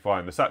absolutely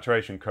fine. The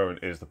saturation current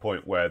is the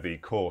point where the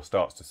core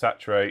starts to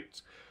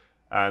saturate,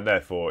 and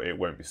therefore it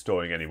won't be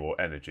storing any more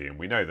energy, and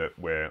we know that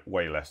we're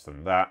way less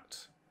than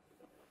that.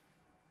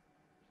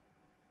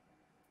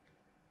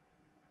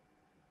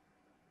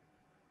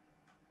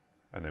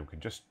 And then we can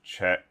just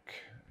check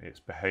its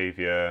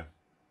behavior.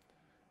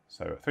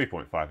 So at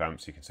 3.5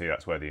 amps, you can see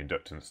that's where the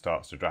inductance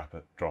starts to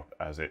drop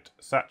as it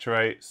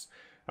saturates,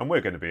 and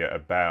we're going to be at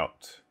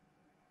about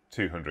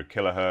 200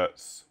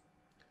 kilohertz.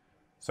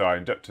 So our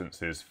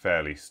inductance is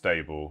fairly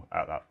stable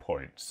at that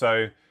point.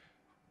 So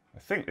I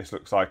think this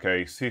looks like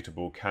a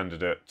suitable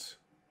candidate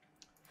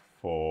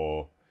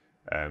for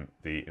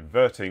the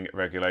inverting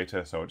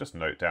regulator. So I'll just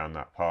note down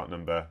that part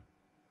number.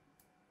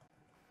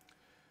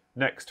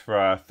 Next, for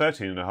our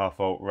 13.5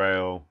 volt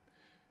rail,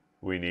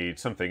 we need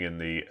something in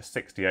the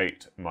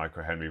 68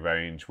 microhenry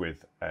range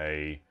with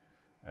a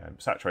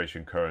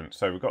saturation current.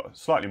 So we've got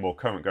slightly more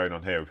current going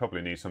on here. We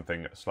probably need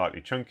something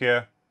slightly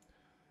chunkier.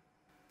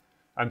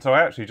 And so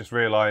I actually just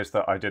realised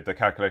that I did the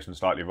calculation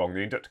slightly wrong. The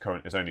inductor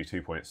current is only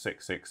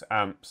 2.66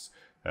 amps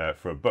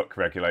for a buck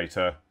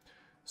regulator.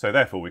 So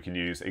therefore we can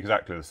use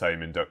exactly the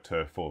same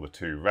inductor for the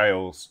two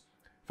rails.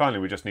 Finally,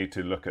 we just need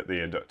to look at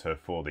the inductor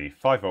for the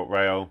 5 volt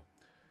rail.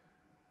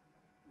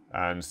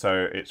 And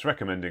so it's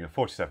recommending a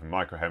 47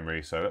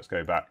 microhenry. So let's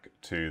go back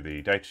to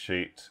the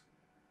datasheet.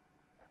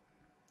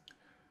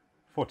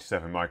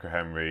 47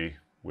 microhenry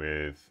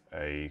with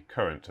a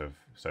current of,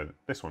 so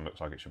this one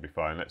looks like it should be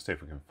fine. Let's see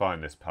if we can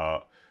find this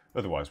part.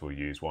 Otherwise we'll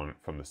use one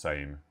from the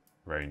same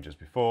range as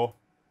before.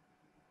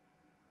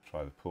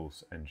 Try the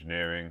pulse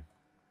engineering.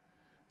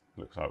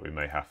 Looks like we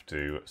may have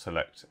to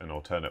select an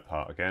alternate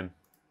part again.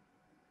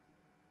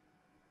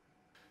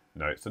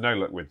 No, so no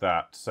luck with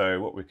that. So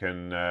what we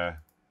can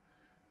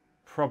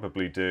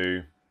probably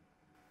do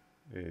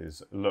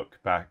is look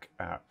back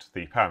at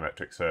the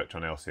parametric search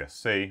on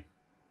LCSC.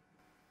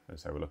 And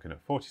so we're looking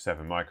at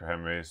 47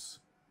 microhenries.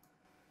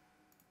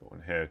 Got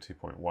one here,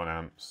 2.1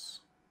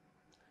 amps.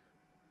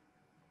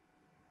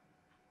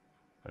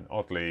 And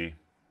oddly,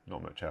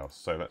 not much else.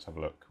 So let's have a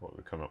look what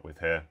we come up with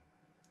here.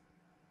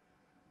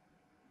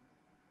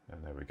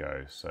 And there we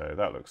go. So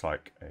that looks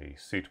like a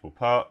suitable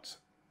part.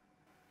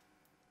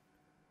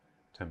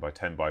 10 by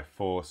 10 by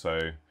 4, so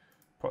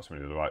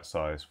approximately the right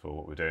size for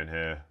what we're doing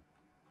here.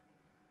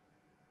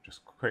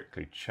 Just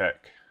quickly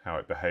check how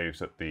it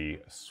behaves at the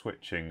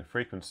switching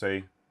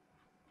frequency.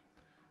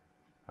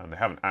 And they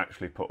haven't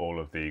actually put all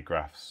of the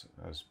graphs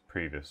as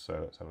previous, so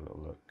let's have a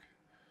little look.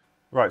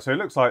 Right, so it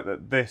looks like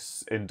that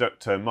this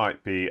inductor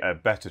might be a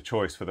better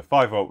choice for the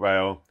 5 volt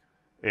rail.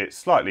 It's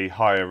slightly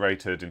higher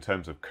rated in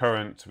terms of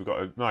current. We've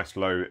got a nice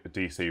low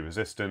DC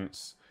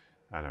resistance,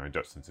 and our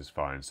inductance is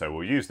fine. So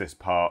we'll use this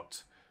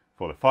part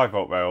for the 5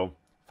 volt rail.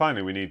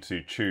 Finally, we need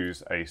to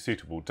choose a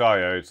suitable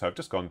diode. So I've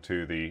just gone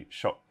to the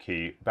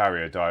Schottky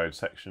barrier diode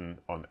section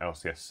on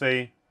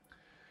LCSC.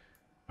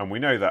 And we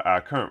know that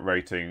our current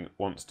rating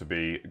wants to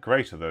be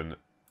greater than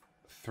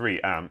 3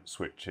 amps,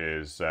 which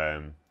is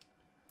the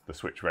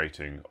switch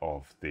rating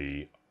of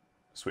the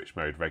switch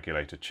mode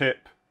regulator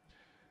chip.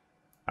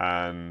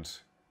 And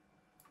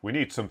we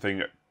need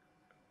something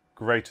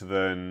greater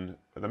than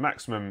the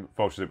maximum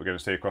voltage that we're going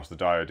to see across the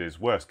diode is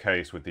worst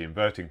case with the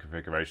inverting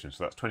configuration.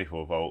 So that's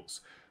 24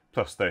 volts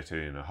plus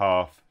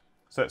 13.5.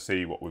 So let's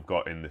see what we've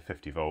got in the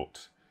 50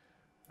 volt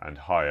and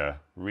higher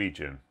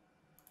region.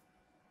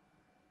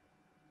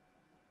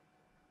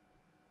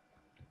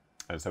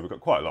 And so we've got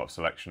quite a lot of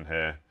selection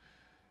here.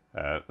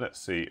 Let's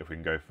see if we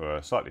can go for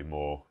a slightly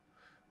more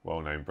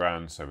well-known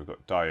brand. So we've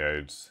got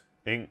Diodes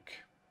Inc.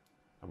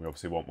 And we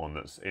obviously want one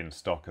that's in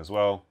stock as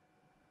well.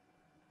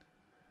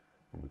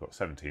 And we've got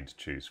 17 to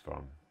choose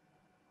from.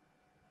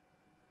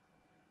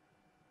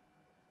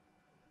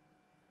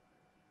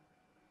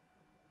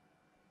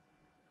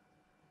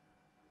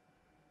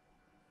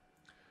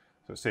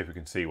 So let's see if we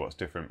can see what's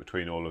different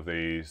between all of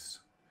these.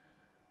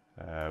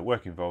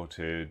 Working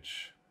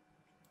voltage.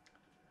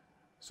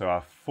 So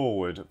our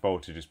forward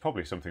voltage is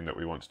probably something that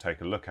we want to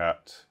take a look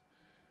at.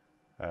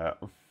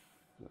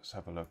 Let's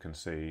have a look and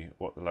see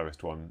what the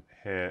lowest one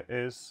here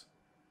is.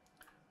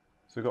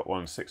 So we've got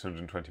one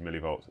 620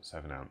 millivolts at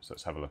 7 amps.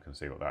 Let's have a look and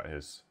see what that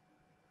is.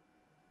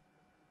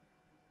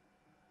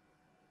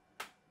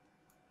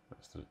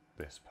 That's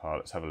this part.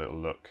 Let's have a little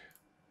look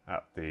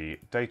at the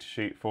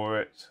datasheet for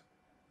it.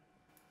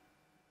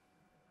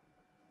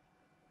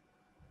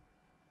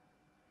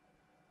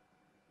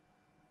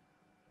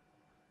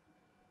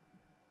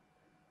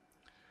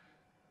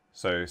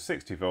 So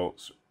 60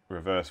 volts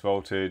reverse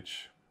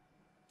voltage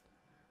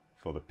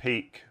for the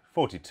peak,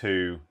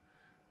 42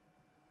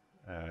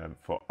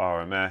 for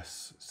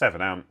RMS, 7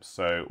 amps,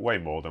 so way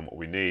more than what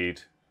we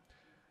need.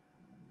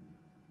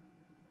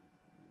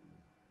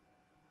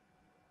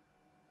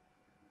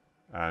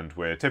 And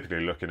we're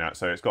typically looking at,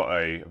 so it's got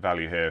a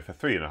value here for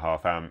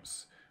 3.5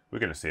 amps we're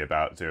going to see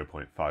about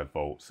 0.5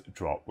 volts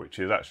drop, which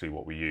is actually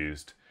what we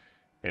used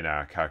in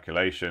our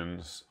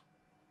calculations.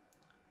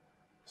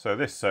 So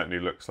this certainly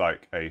looks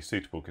like a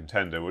suitable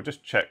contender. We'll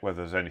just check whether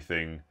there's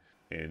anything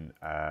in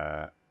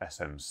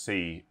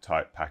SMC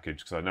type package,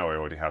 because I know I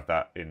already have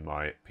that in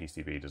my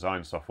PCB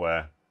design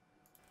software.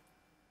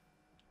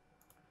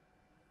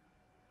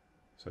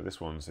 So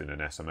this one's in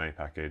an SMA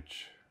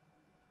package.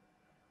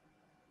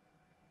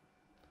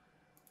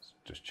 Let's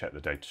just check the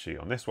data sheet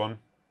on this one.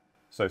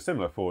 So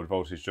similar forward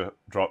voltage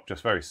drop,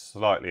 just very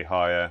slightly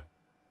higher.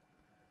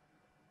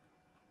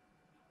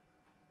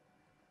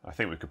 I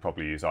think we could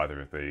probably use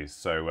either of these.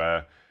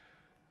 So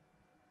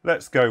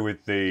let's go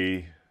with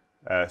the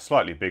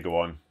slightly bigger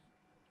one.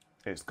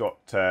 It's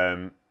got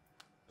a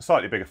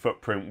slightly bigger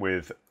footprint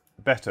with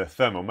better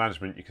thermal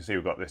management. You can see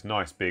we've got this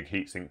nice big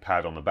heatsink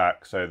pad on the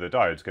back, so the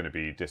diode's going to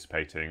be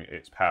dissipating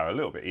its power a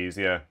little bit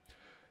easier.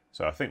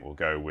 So I think we'll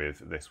go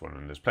with this one,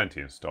 and there's plenty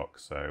in stock,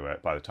 so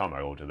by the time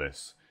I order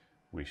this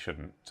we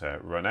shouldn't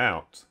run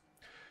out.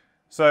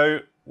 So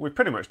we've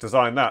pretty much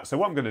designed that. So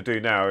what I'm going to do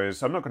now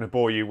is, I'm not going to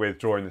bore you with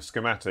drawing the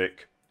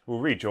schematic. We'll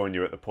rejoin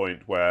you at the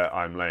point where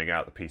I'm laying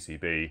out the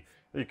PCB.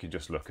 You can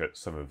just look at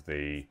some of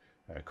the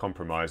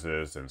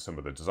compromises and some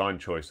of the design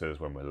choices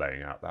when we're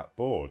laying out that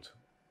board.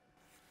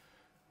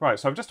 Right,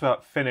 so I've just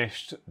about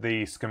finished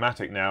the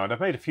schematic now, and I've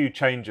made a few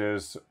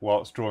changes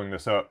whilst drawing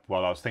this up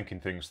while I was thinking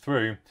things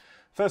through.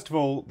 First of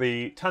all,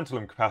 the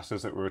tantalum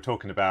capacitors that we were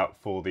talking about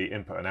for the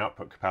input and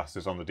output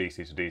capacitors on the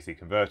DC to DC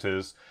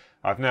converters,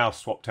 I've now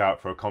swapped out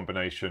for a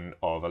combination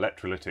of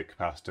electrolytic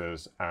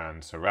capacitors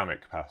and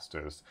ceramic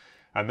capacitors.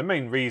 And the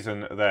main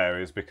reason there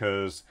is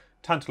because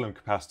tantalum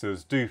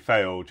capacitors do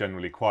fail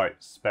generally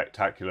quite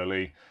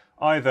spectacularly,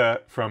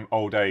 either from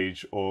old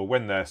age or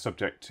when they're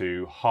subject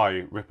to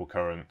high ripple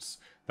currents.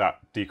 That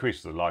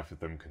decreases the life of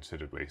them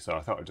considerably. So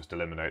I thought I'd just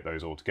eliminate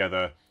those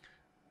altogether.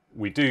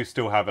 We do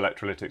still have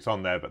electrolytics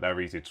on there, but they're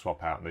easy to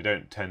swap out and they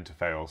don't tend to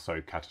fail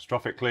so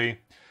catastrophically.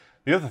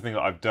 The other thing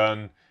that I've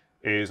done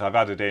is I've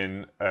added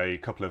in a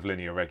couple of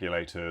linear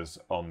regulators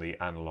on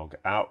the analog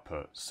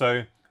output.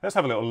 So let's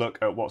have a little look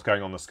at what's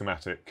going on the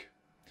schematic.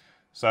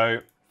 So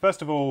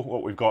first of all,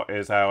 what we've got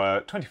is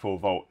our 24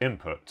 volt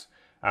input,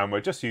 and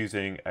we're just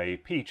using a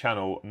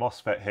P-channel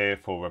MOSFET here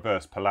for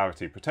reverse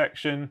polarity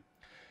protection.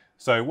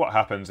 So what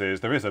happens is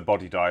there is a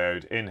body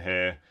diode in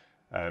here.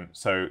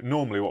 So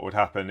normally what would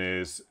happen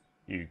is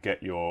you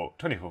get your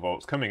 24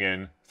 volts coming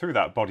in through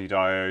that body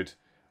diode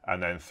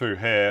and then through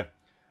here.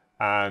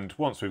 And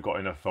once we've got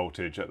enough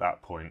voltage at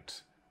that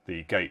point,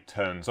 the gate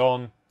turns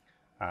on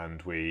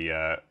and we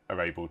are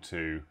able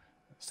to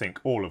sink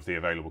all of the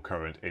available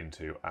current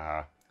into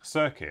our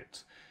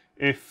circuit.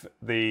 If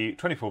the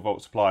 24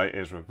 volt supply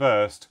is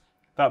reversed,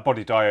 that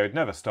body diode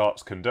never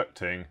starts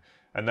conducting,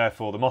 and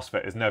therefore the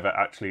MOSFET is never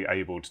actually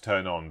able to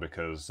turn on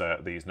because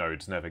these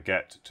nodes never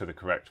get to the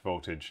correct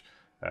voltage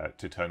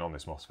to turn on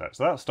this MOSFET.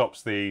 So that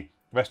stops the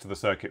rest of the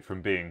circuit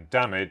from being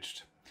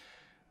damaged.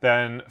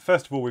 Then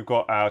first of all, we've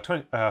got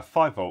our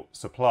 5 volt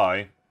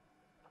supply,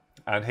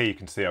 and here you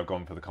can see I've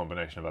gone for the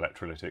combination of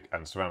electrolytic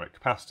and ceramic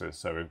capacitors.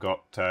 So we've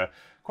got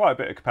quite a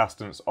bit of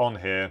capacitance on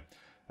here.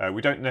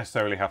 We don't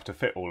necessarily have to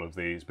fit all of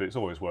these, but it's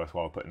always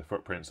worthwhile putting the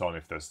footprints on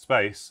if there's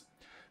space.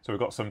 So we've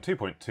got some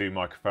 2.2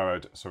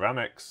 microfarad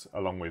ceramics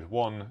along with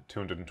one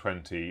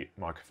 220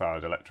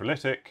 microfarad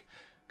electrolytic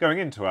going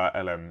into our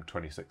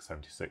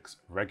LM2676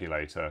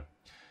 regulator.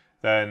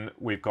 Then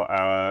we've got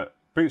our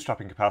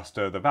bootstrapping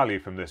capacitor. The value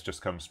from this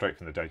just comes straight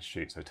from the data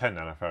sheet, so 10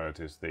 nanofarad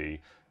is the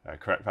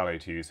correct value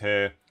to use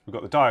here. We've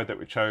got the diode that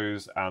we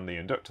chose and the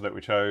inductor that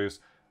we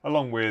chose,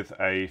 along with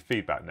a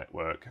feedback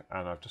network,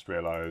 and I've just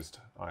realised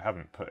I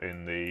haven't put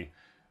in the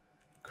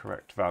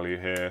correct value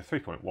here,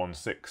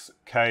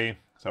 3.16K.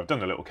 So I've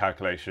done a little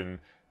calculation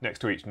next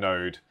to each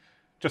node,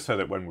 just so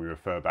that when we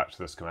refer back to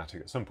the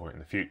schematic at some point in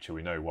the future,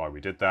 we know why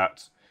we did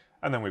that.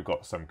 And then we've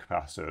got some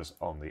capacitors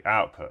on the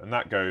output, and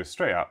that goes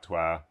straight out to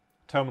our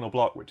terminal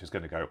block, which is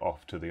going to go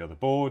off to the other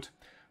board.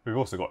 We've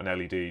also got an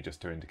LED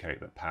just to indicate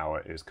that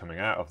power is coming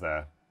out of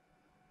there.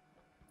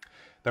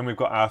 Then we've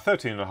got our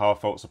 13.5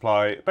 volt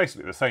supply,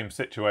 basically the same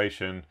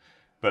situation,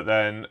 but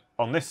then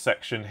on this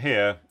section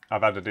here,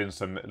 I've added in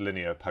some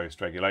linear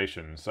post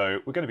regulation. So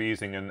we're going to be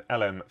using an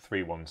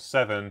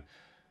LM317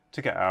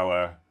 to get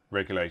our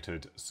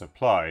regulated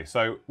supply.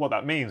 So what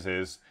that means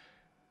is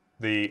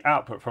the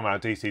output from our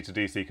DC to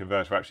DC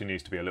converter actually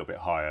needs to be a little bit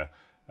higher.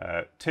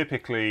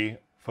 Typically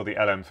for the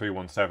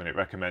LM317, it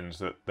recommends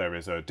that there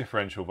is a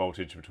differential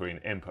voltage between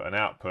input and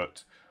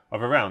output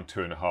of around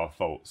 2.5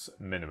 volts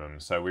minimum.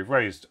 So we've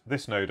raised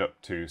this node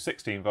up to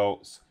 16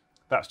 volts.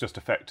 That's just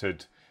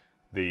affected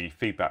the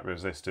feedback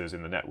resistors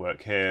in the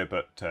network here,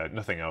 but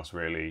nothing else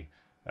really.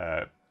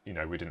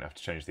 We didn't have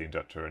to change the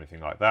inductor or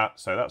anything like that,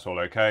 so that's all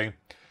okay.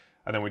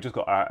 And then we just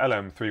got our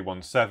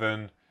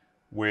LM317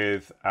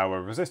 with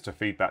our resistor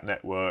feedback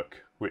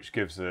network, which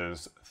gives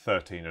us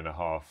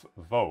 13.5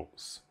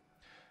 volts.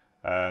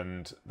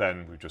 And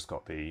then we've just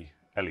got the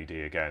LED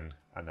again,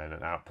 and then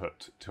an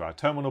output to our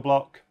terminal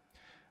block.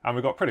 And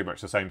we've got pretty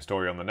much the same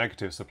story on the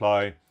negative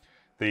supply.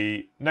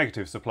 The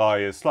negative supply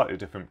is slightly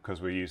different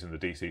because we're using the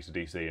DC to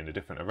DC in a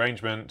different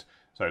arrangement,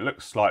 so it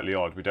looks slightly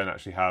odd. We don't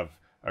actually have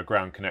a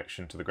ground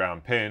connection to the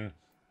ground pin.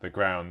 The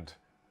ground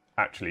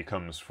actually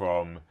comes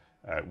from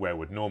where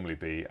would normally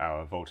be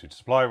our voltage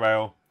supply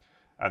rail,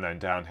 and then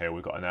down here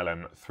we've got an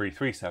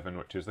LM337,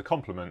 which is the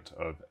complement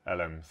of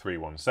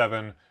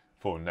LM317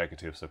 for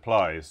negative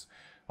supplies.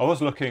 I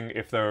was looking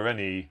if there are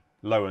any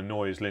lower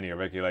noise linear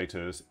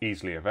regulators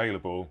easily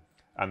available,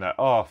 and there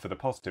are for the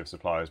positive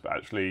supplies, but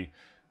actually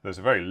there's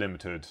a very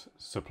limited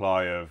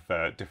supply of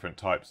different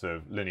types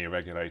of linear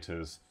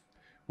regulators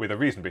with a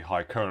reasonably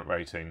high current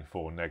rating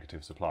for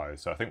negative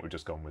supplies. So I think we've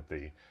just gone with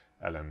the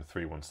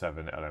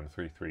LM317,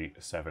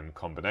 LM337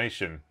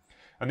 combination.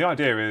 And the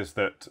idea is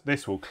that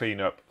this will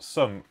clean up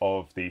some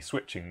of the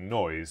switching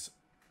noise.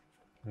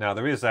 Now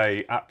there is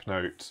a app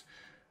note,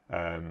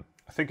 I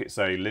think it's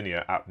a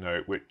linear app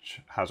note,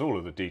 which has all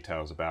of the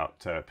details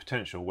about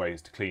potential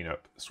ways to clean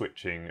up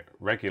switching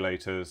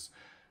regulators.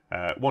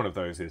 One of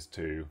those is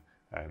to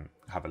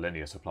have a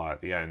linear supply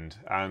at the end,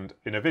 and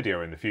in a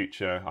video in the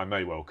future I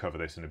may well cover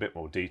this in a bit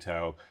more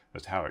detail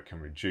as to how it can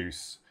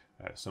reduce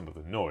some of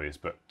the noise,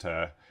 but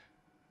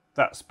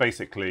that's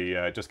basically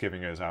just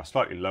giving us our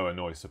slightly lower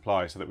noise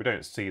supply so that we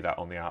don't see that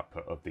on the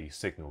output of the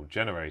signal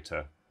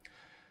generator.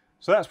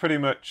 So that's pretty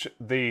much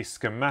the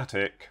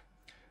schematic,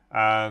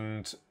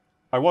 and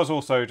I was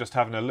also just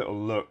having a little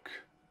look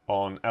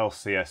on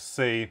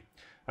LCSC,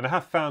 and I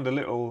have found a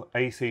little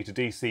AC to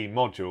DC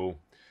module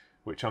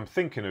which I'm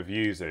thinking of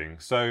using.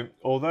 So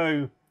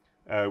although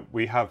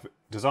we have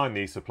designed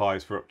these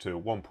supplies for up to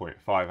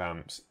 1.5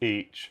 amps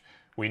each,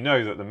 we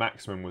know that the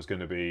maximum was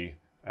going to be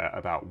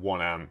about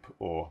 1 amp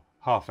or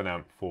half an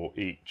amp for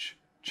each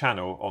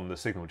channel on the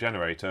signal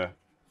generator.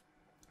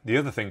 The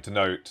other thing to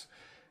note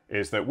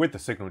is that with the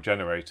signal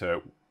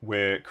generator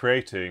we're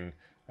creating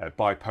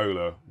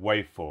bipolar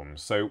waveforms.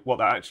 So what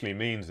that actually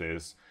means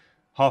is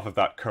half of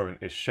that current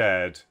is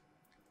shared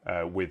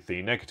with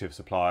the negative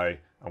supply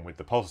and with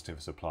the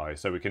positive supply.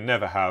 So we can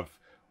never have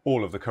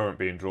all of the current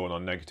being drawn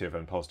on negative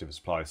and positive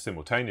supplies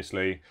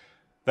simultaneously.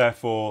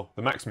 Therefore,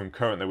 the maximum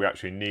current that we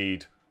actually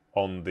need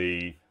on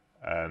the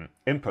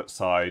input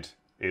side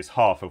is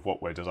half of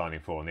what we're designing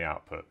for on the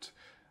output.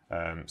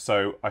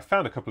 So I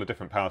found a couple of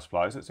different power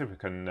supplies. Let's see if we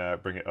can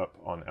bring it up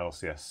on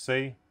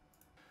LCSC.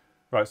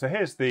 Right, so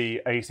here's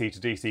the AC to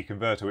DC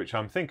converter, which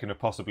I'm thinking of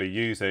possibly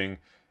using.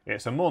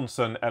 It's a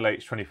Monson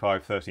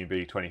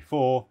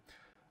LH2513B24,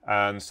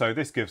 and so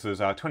this gives us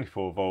our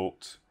 24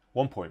 volt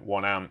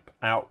 1.1 amp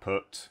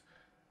output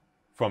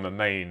from a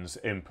mains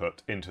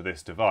input into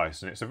this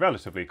device, and it's a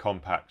relatively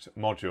compact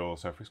module.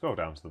 So if we scroll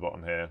down to the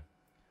bottom here,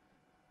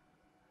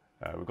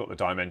 we've got the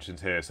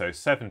dimensions here, so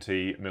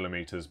 70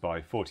 millimeters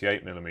by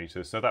 48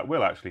 millimeters, so that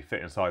will actually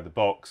fit inside the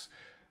box.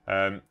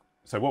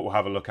 So what we'll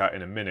have a look at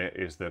in a minute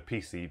is the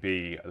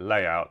PCB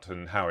layout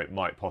and how it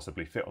might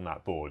possibly fit on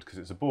that board, because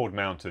it's a board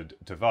mounted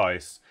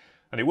device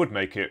and it would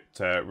make it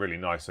really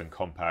nice and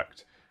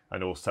compact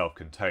and all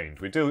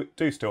self-contained. We do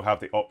still have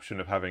the option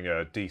of having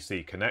a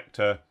DC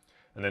connector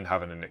and then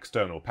having an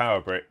external power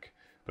brick,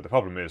 but the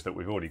problem is that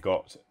we've already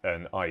got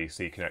an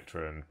IEC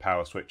connector and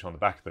power switch on the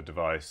back of the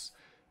device,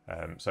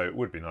 so it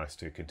would be nice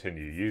to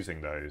continue using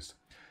those.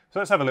 So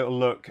let's have a little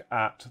look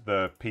at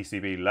the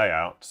PCB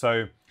layout.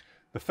 So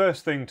the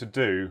first thing to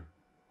do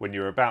when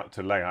you're about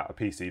to lay out a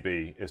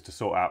PCB is to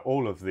sort out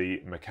all of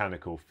the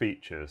mechanical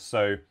features.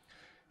 So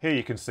here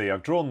you can see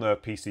I've drawn the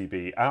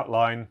PCB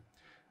outline,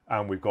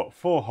 and we've got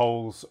 4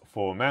 holes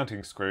for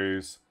mounting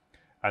screws,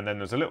 and then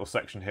there's a little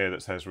section here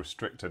that says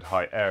restricted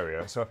height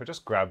area. So if I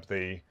just grab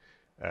the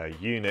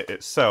unit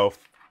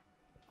itself,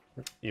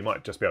 you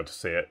might just be able to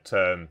see it.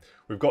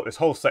 We've got this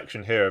whole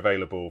section here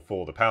available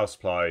for the power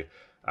supply,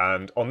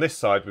 and on this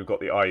side we've got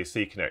the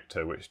IEC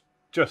connector, which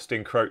just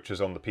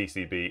encroaches on the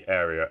PCB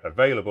area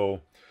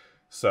available.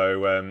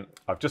 So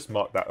I've just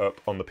marked that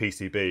up on the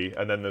PCB,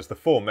 and then there's the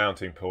 4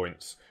 mounting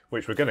points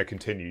which we're going to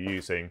continue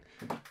using.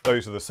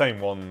 Those are the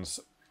same ones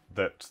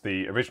that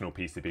the original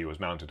PCB was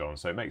mounted on,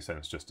 so it makes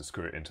sense just to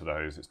screw it into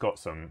those. It's got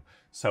some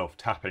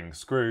self-tapping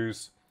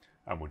screws,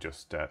 and we'll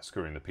just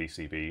screw in the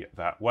PCB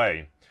that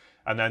way.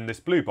 And then this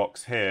blue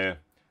box here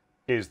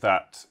is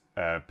that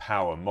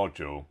power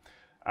module,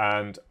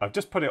 and I've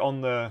just put it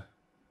on the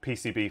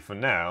PCB for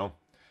now,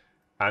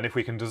 and if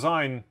we can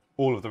design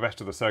all of the rest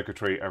of the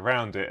circuitry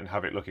around it and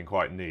have it looking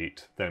quite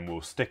neat, then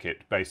we'll stick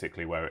it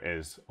basically where it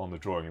is on the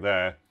drawing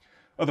there.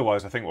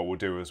 Otherwise, I think what we'll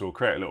do is we'll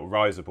create a little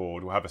riser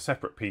board. We'll have a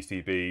separate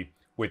PCB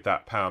with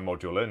that power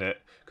module in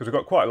it, because we've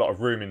got quite a lot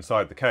of room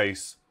inside the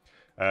case.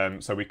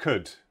 So we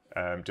could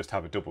just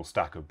have a double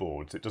stack of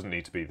boards. It doesn't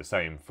need to be the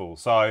same full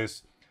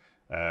size,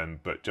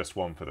 but just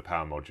one for the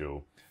power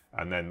module.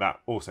 And then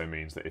that also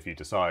means that if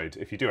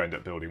you do end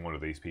up building one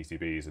of these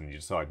PCBs and you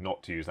decide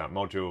not to use that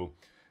module,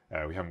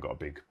 we haven't got a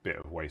big bit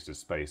of wasted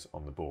space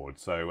on the board.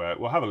 So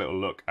we'll have a little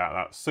look at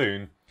that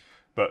soon.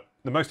 But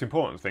the most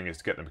important thing is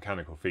to get the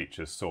mechanical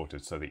features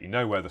sorted so that you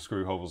know where the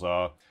screw holes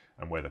are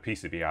and where the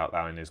PCB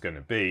outline is going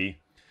to be.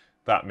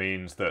 That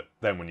means that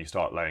then when you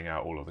start laying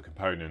out all of the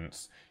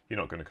components, you're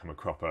not going to come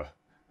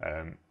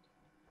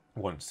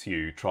once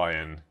you try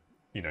and,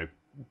 you know,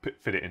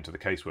 fit it into the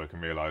casework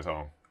and realise,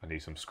 oh, I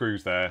need some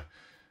screws there,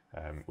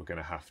 we're going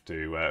to have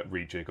to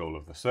rejig all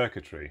of the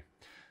circuitry.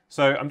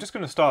 So I'm just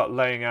going to start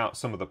laying out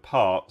some of the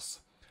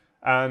parts,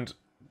 and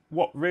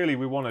what really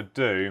we want to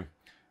do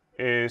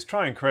is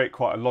try and create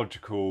quite a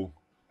logical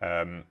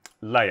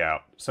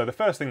layout. So the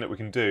first thing that we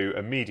can do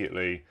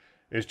immediately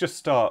is just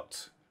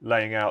start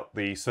laying out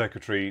the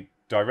circuitry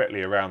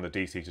directly around the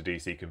DC to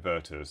DC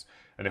converters.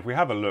 And if we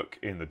have a look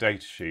in the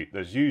datasheet,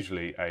 there's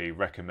usually a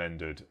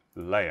recommended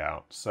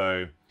layout.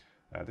 So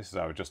this is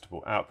our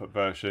adjustable output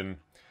version,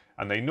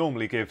 and they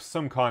normally give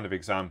some kind of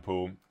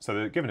example. So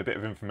they're given a bit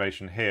of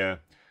information here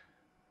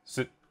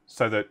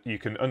so that you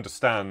can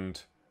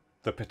understand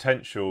the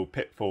potential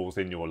pitfalls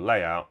in your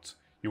layout.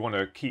 You want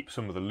to keep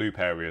some of the loop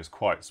areas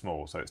quite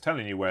small. So it's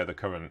telling you where the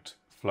current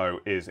flow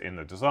is in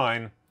the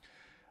design.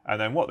 And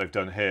then what they've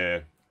done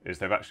here is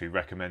they've actually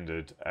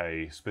recommended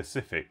a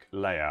specific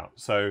layout.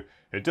 So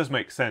it does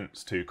make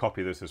sense to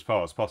copy this as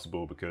far as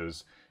possible,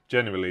 because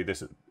generally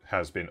this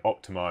has been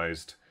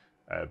optimized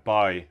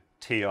by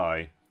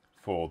TI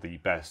for the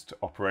best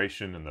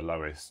operation and the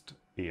lowest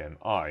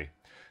EMI.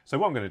 So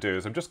what I'm going to do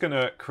is I'm just going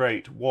to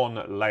create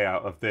one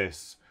layout of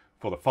this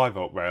for the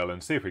 5-volt rail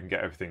and see if we can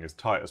get everything as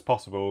tight as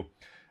possible.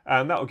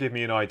 And that will give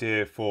me an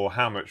idea for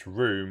how much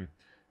room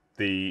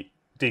the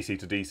DC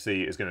to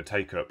DC is going to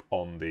take up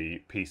on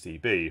the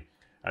PCB.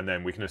 And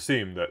then we can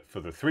assume that for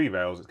the 3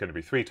 rails it's going to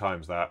be 3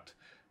 times that,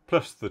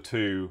 plus the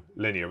 2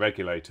 linear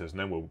regulators, and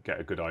then we'll get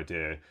a good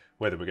idea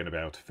whether we're going to be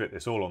able to fit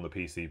this all on the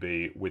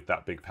PCB with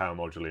that big power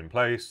module in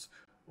place,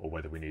 or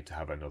whether we need to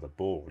have another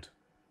board.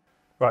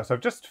 Right, so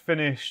I've just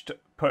finished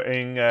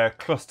putting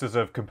clusters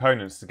of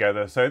components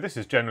together. So this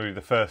is generally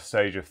the first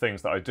stage of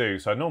things that I do.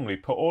 So I normally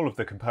put all of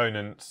the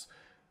components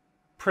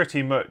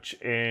pretty much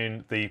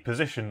in the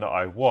position that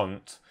I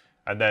want,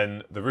 and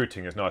then the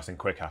routing is nice and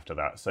quick after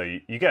that. So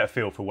you get a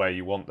feel for where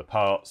you want the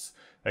parts.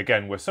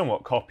 Again, we're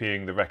somewhat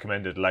copying the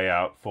recommended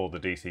layout for the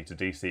DC to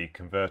DC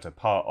converter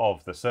part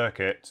of the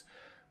circuit,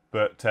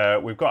 but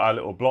we've got our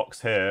little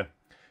blocks here,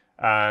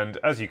 and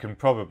as you can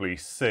probably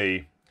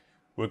see,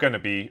 we're going to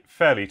be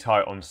fairly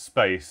tight on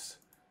space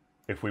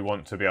if we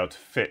want to be able to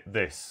fit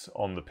this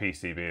on the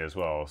PCB as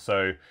well.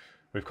 So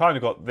we've kind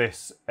of got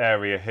this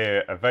area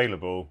here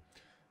available,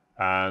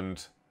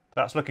 and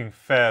that's looking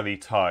fairly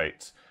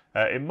tight.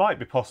 It might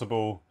be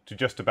possible to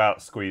just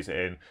about squeeze it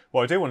in.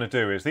 What I do want to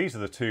do is, these are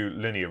the 2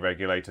 linear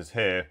regulators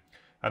here,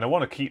 and I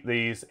want to keep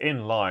these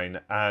in line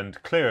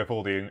and clear of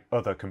all the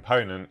other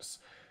components,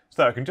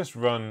 so that I can just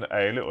run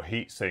a little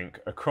heatsink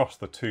across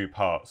the 2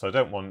 parts. So I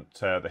don't want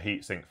the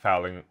heatsink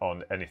fouling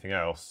on anything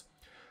else.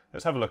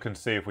 Let's have a look and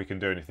see if we can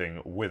do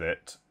anything with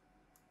it.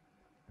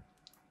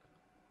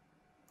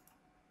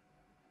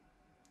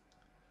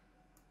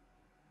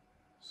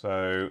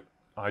 So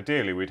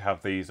ideally we'd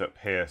have these up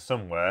here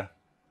somewhere,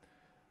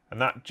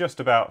 and that just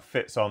about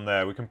fits on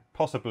there. We can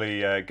possibly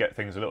get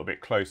things a little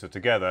bit closer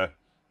together,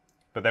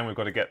 but then we've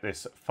got to get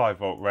this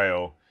 5-volt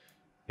rail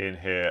in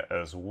here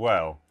as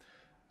well.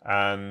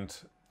 And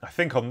I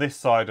think on this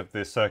side of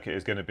the circuit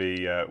is going to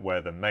be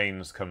where the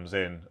mains comes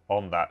in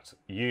on that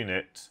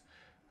unit.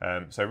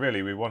 So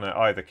really we want to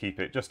either keep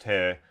it just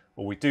here,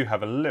 or we do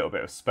have a little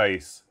bit of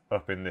space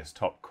up in this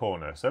top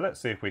corner. So let's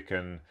see if we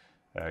can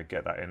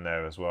get that in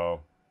there as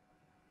well.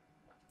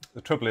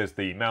 The trouble is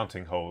the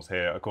mounting holes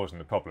here are causing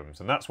the problems,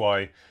 and that's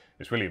why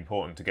it's really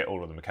important to get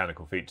all of the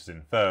mechanical features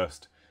in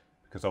first,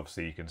 because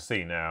obviously you can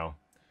see now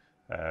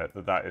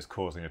that is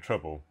causing a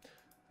trouble.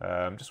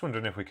 I'm just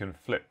wondering if we can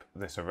flip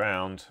this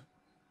around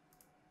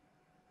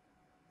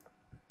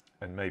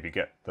and maybe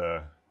get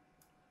the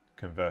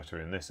converter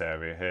in this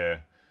area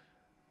here.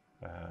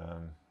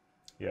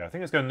 Yeah, I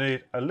think it's going to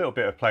need a little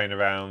bit of playing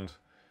around,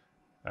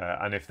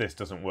 and if this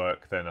doesn't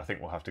work, then I think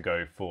we'll have to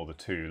go for the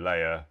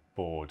 2-layer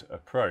board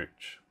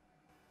approach.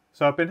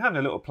 So I've been having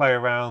a little play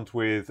around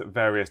with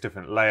various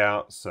different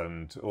layouts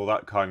and all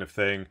that kind of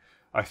thing.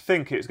 I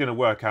think it's going to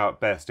work out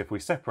best if we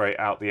separate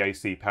out the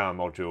AC power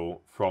module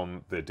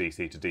from the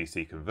DC to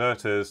DC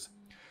converters.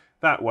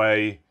 That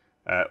way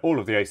all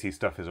of the AC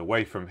stuff is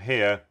away from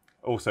here.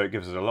 Also, it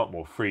gives us a lot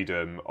more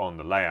freedom on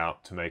the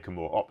layout to make a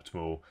more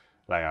optimal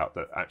layout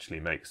that actually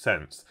makes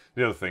sense.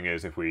 The other thing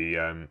is,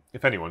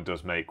 if anyone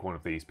does make one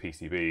of these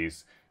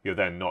PCBs, you're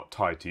then not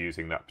tied to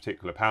using that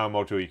particular power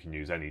module. You can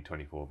use any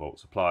 24-volt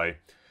supply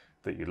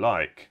that you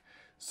like.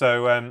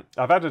 So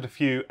I've added a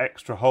few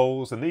extra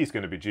holes, and these are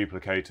going to be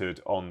duplicated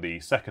on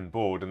the second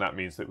board, and that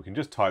means that we can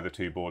just tie the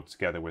 2 boards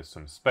together with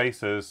some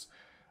spacers.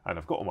 And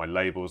I've got all my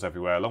labels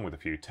everywhere, along with a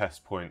few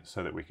test points,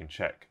 so that we can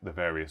check the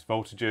various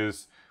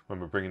voltages when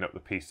we're bringing up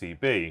the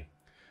PCB.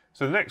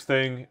 So the next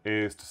thing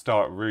is to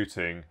start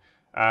routing,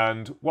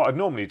 and what I'd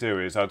normally do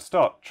is I'd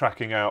start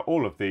tracking out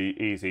all of the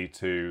easy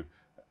to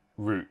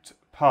route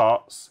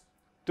parts,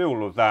 do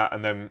all of that,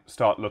 and then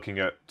start looking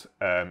at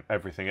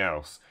everything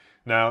else.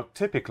 Now,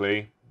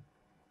 typically,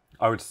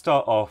 I would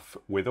start off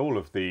with all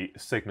of the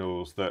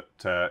signals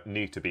that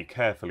need to be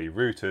carefully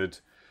routed.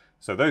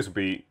 So those would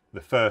be the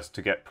first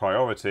to get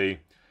priority.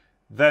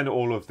 then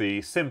all of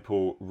the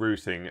simple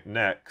routing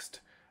next,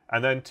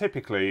 and then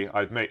typically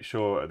I'd make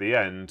sure at the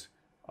end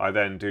I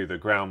then do the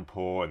ground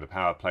pour and the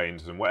power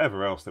planes and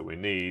whatever else that we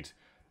need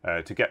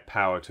to get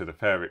power to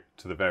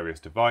the various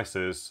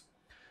devices.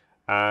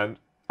 And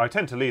I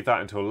tend to leave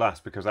that until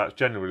last because that's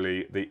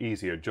generally the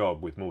easier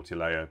job with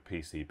multi-layer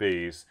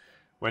PCBs.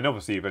 When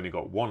obviously you've only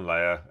got one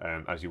layer,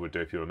 as you would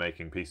do if you were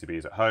making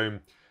PCBs at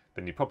home,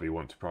 then you probably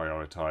want to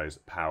prioritise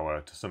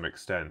power to some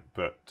extent.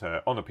 But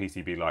on a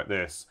PCB like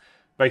this,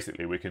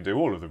 basically we can do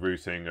all of the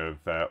routing of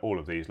all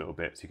of these little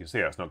bits. You can see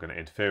it's not going to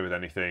interfere with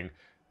anything.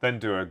 Then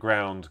do a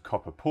ground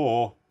copper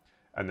pour,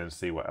 and then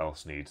see what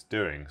else needs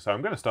doing. So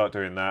I'm going to start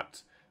doing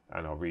that,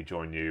 and I'll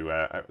rejoin you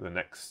at the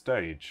next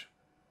stage.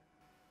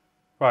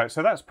 Right,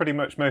 so that's pretty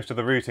much most of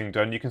the routing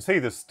done. You can see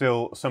there's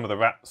still some of the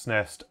rat's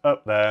nest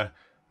up there,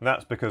 and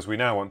that's because we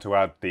now want to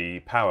add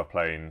the power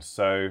planes.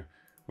 So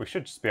we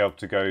should just be able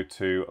to go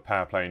to a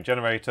power plane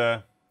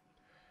generator,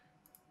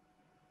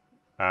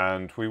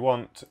 and we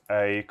want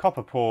a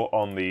copper pour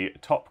on the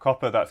top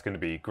copper. That's going to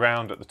be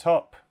ground at the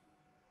top.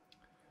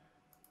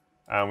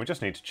 And we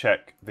just need to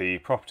check the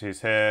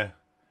properties here.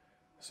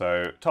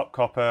 So top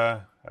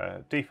copper,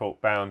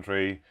 default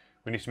boundary.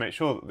 We need to make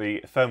sure that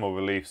the thermal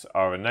reliefs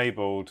are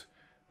enabled.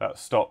 That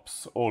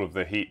stops all of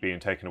the heat being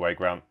taken away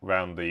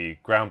around the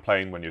ground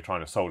plane when you're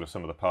trying to solder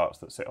some of the parts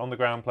that sit on the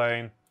ground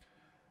plane.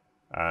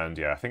 And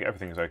yeah, I think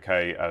everything's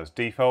okay as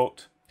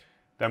default.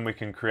 Then we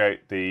can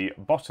create the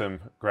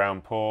bottom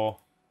ground pour,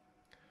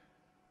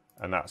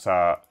 and that's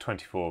our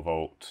 24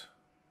 volt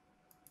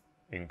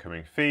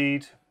incoming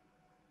feed.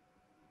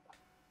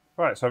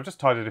 Right, so I've just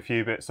tidied a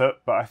few bits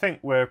up, but I think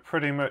we're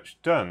pretty much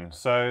done.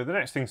 So the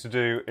next thing to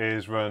do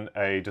is run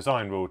a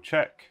design rule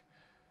check.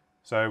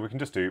 So we can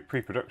just do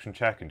pre-production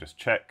check and just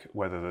check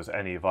whether there's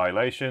any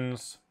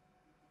violations.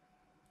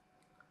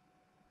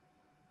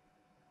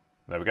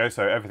 There we go,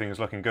 so everything's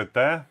looking good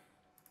there.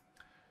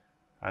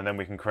 And then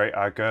we can create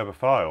our Gerber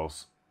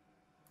files.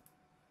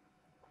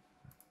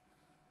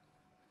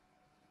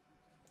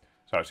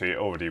 So actually it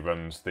already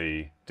runs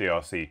the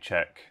DRC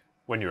check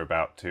when you're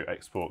about to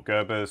export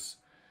Gerbers.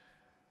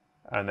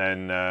 And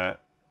then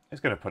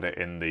it's going to put it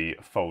in the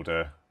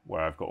folder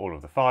where I've got all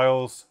of the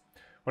files.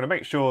 I want to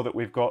make sure that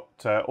we've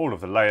got all of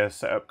the layers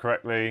set up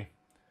correctly.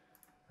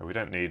 We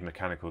don't need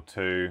mechanical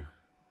 2.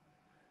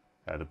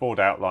 The board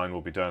outline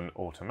will be done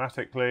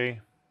automatically.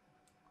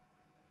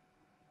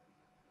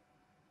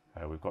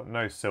 We've got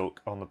no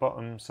silk on the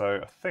bottom,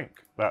 so I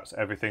think that's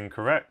everything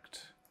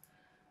correct.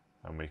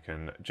 And we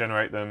can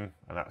generate them,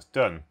 and that's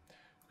done.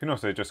 We can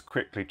also just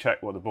quickly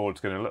check what the board's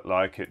going to look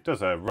like. It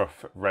does a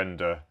rough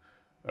render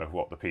of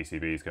what the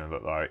PCB is going to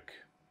look like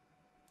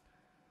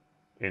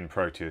in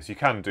Proteus. You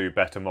can do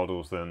better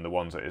models than the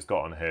ones that it's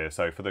got on here.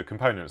 So for the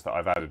components that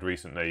I've added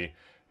recently,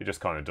 it just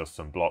kind of does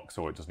some blocks,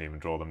 or it doesn't even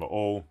draw them at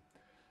all.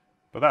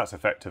 But that's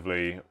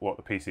effectively what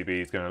the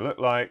PCB is going to look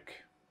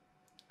like.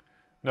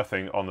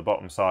 Nothing on the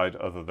bottom side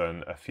other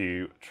than a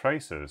few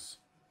tracers.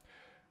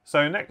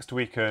 So next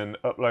we can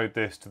upload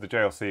this to the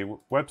JLC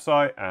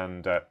website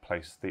and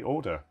place the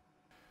order.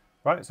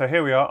 Right, so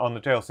here we are on the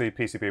JLC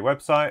PCB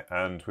website,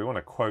 and we want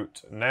to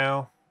quote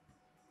now.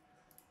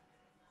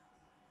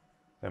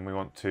 Then we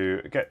want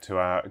to get to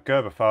our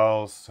Gerber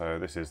files. So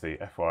this is the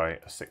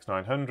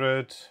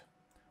FY6900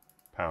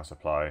 power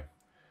supply.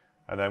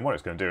 And then what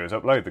it's going to do is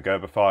upload the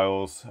Gerber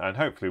files, and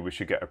hopefully we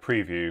should get a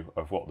preview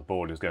of what the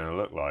board is going to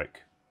look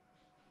like.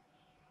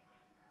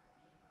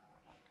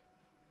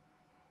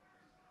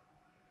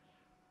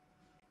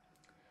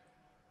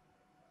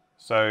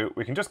 So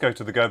we can just go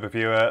to the Gerber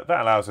viewer.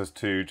 That allows us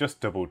to just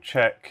double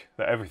check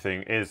that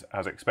everything is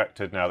as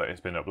expected now that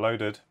it's been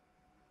uploaded.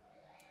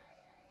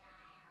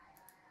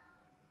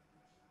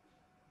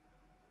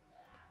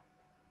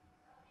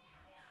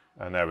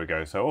 And there we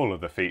go, so all of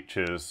the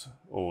features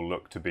all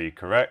look to be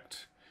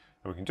correct.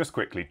 And we can just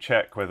quickly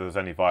check whether there's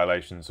any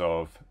violations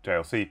of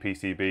JLC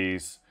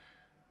PCBs.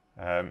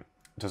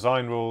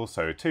 Design rules,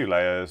 so 2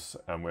 layers,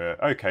 and we're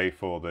okay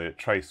for the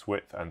trace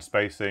width and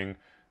spacing.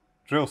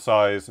 Drill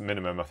size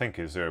minimum I think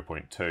is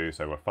 0.2,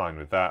 so we're fine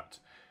with that.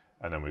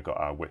 And then we've got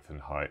our width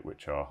and height,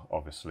 which are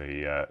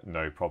obviously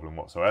no problem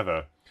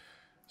whatsoever.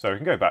 So we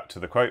can go back to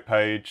the quote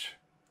page,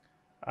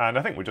 and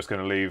I think we're just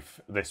going to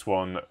leave this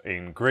one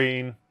in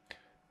green.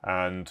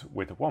 And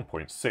with a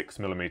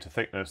 1.6mm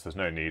thickness, there's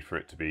no need for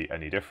it to be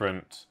any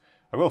different.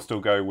 I will still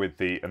go with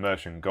the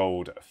immersion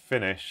gold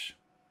finish.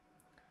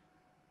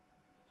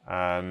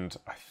 And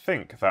I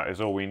think that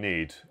is all we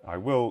need. I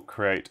will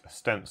create a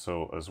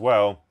stencil as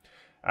well.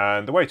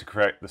 And the way to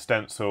create the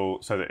stencil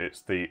so that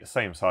it's the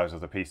same size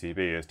as the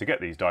PCB is to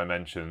get these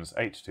dimensions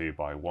 82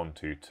 by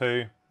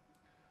 122.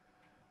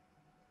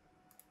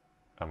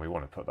 And we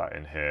want to put that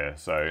in here.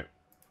 So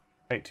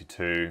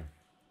 82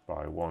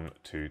 by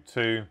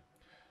 122.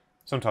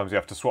 Sometimes you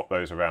have to swap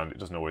those around, it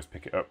doesn't always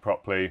pick it up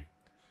properly.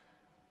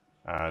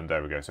 And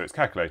there we go, so it's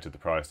calculated the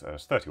price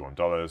as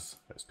 $31.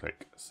 Let's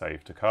click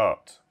Save to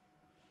Cart.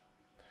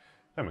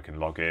 Then we can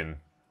log in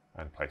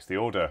and place the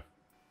order.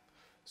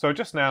 So I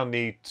just now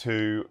need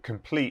to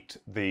complete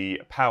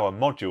the power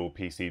module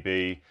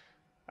PCB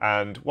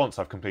And once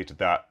I've completed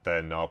that,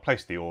 then I'll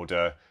place the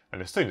order,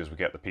 and as soon as we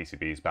get the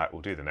PCBs back,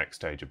 we'll do the next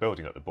stage of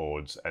building up the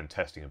boards and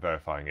testing and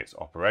verifying its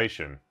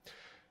operation.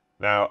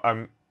 Now,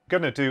 I'm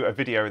going to do a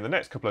video in the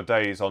next couple of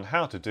days on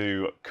how to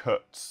do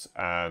cuts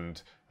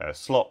and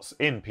slots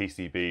in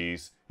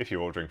PCBs if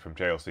you're ordering from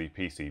JLC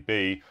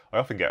PCB. I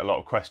often get a lot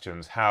of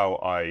questions how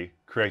I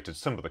created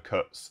some of the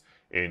cuts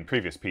in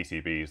previous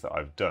PCBs that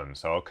I've done.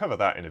 So I'll cover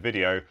that in a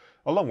video,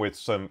 along with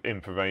some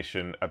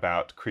information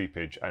about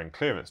creepage and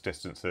clearance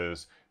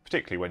distances,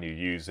 particularly when you're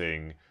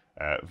using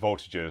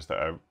voltages that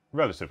are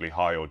relatively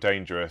high or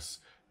dangerous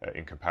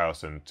in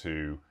comparison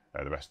to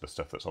the rest of the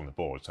stuff that's on the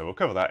board. So we'll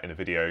cover that in a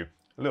video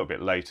a little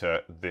bit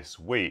later this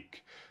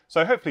week.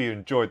 So hopefully you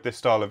enjoyed this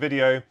style of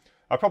video.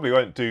 I probably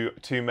won't do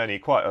too many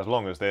quite as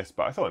long as this,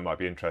 but I thought it might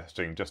be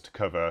interesting just to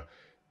cover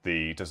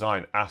the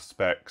design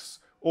aspects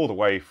all the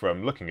way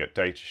from looking at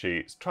data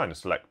sheets, trying to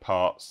select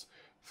parts,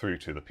 through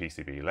to the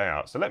PCB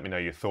layout. So let me know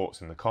your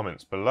thoughts in the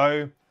comments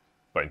below.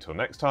 But until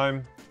next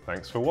time,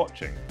 thanks for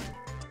watching.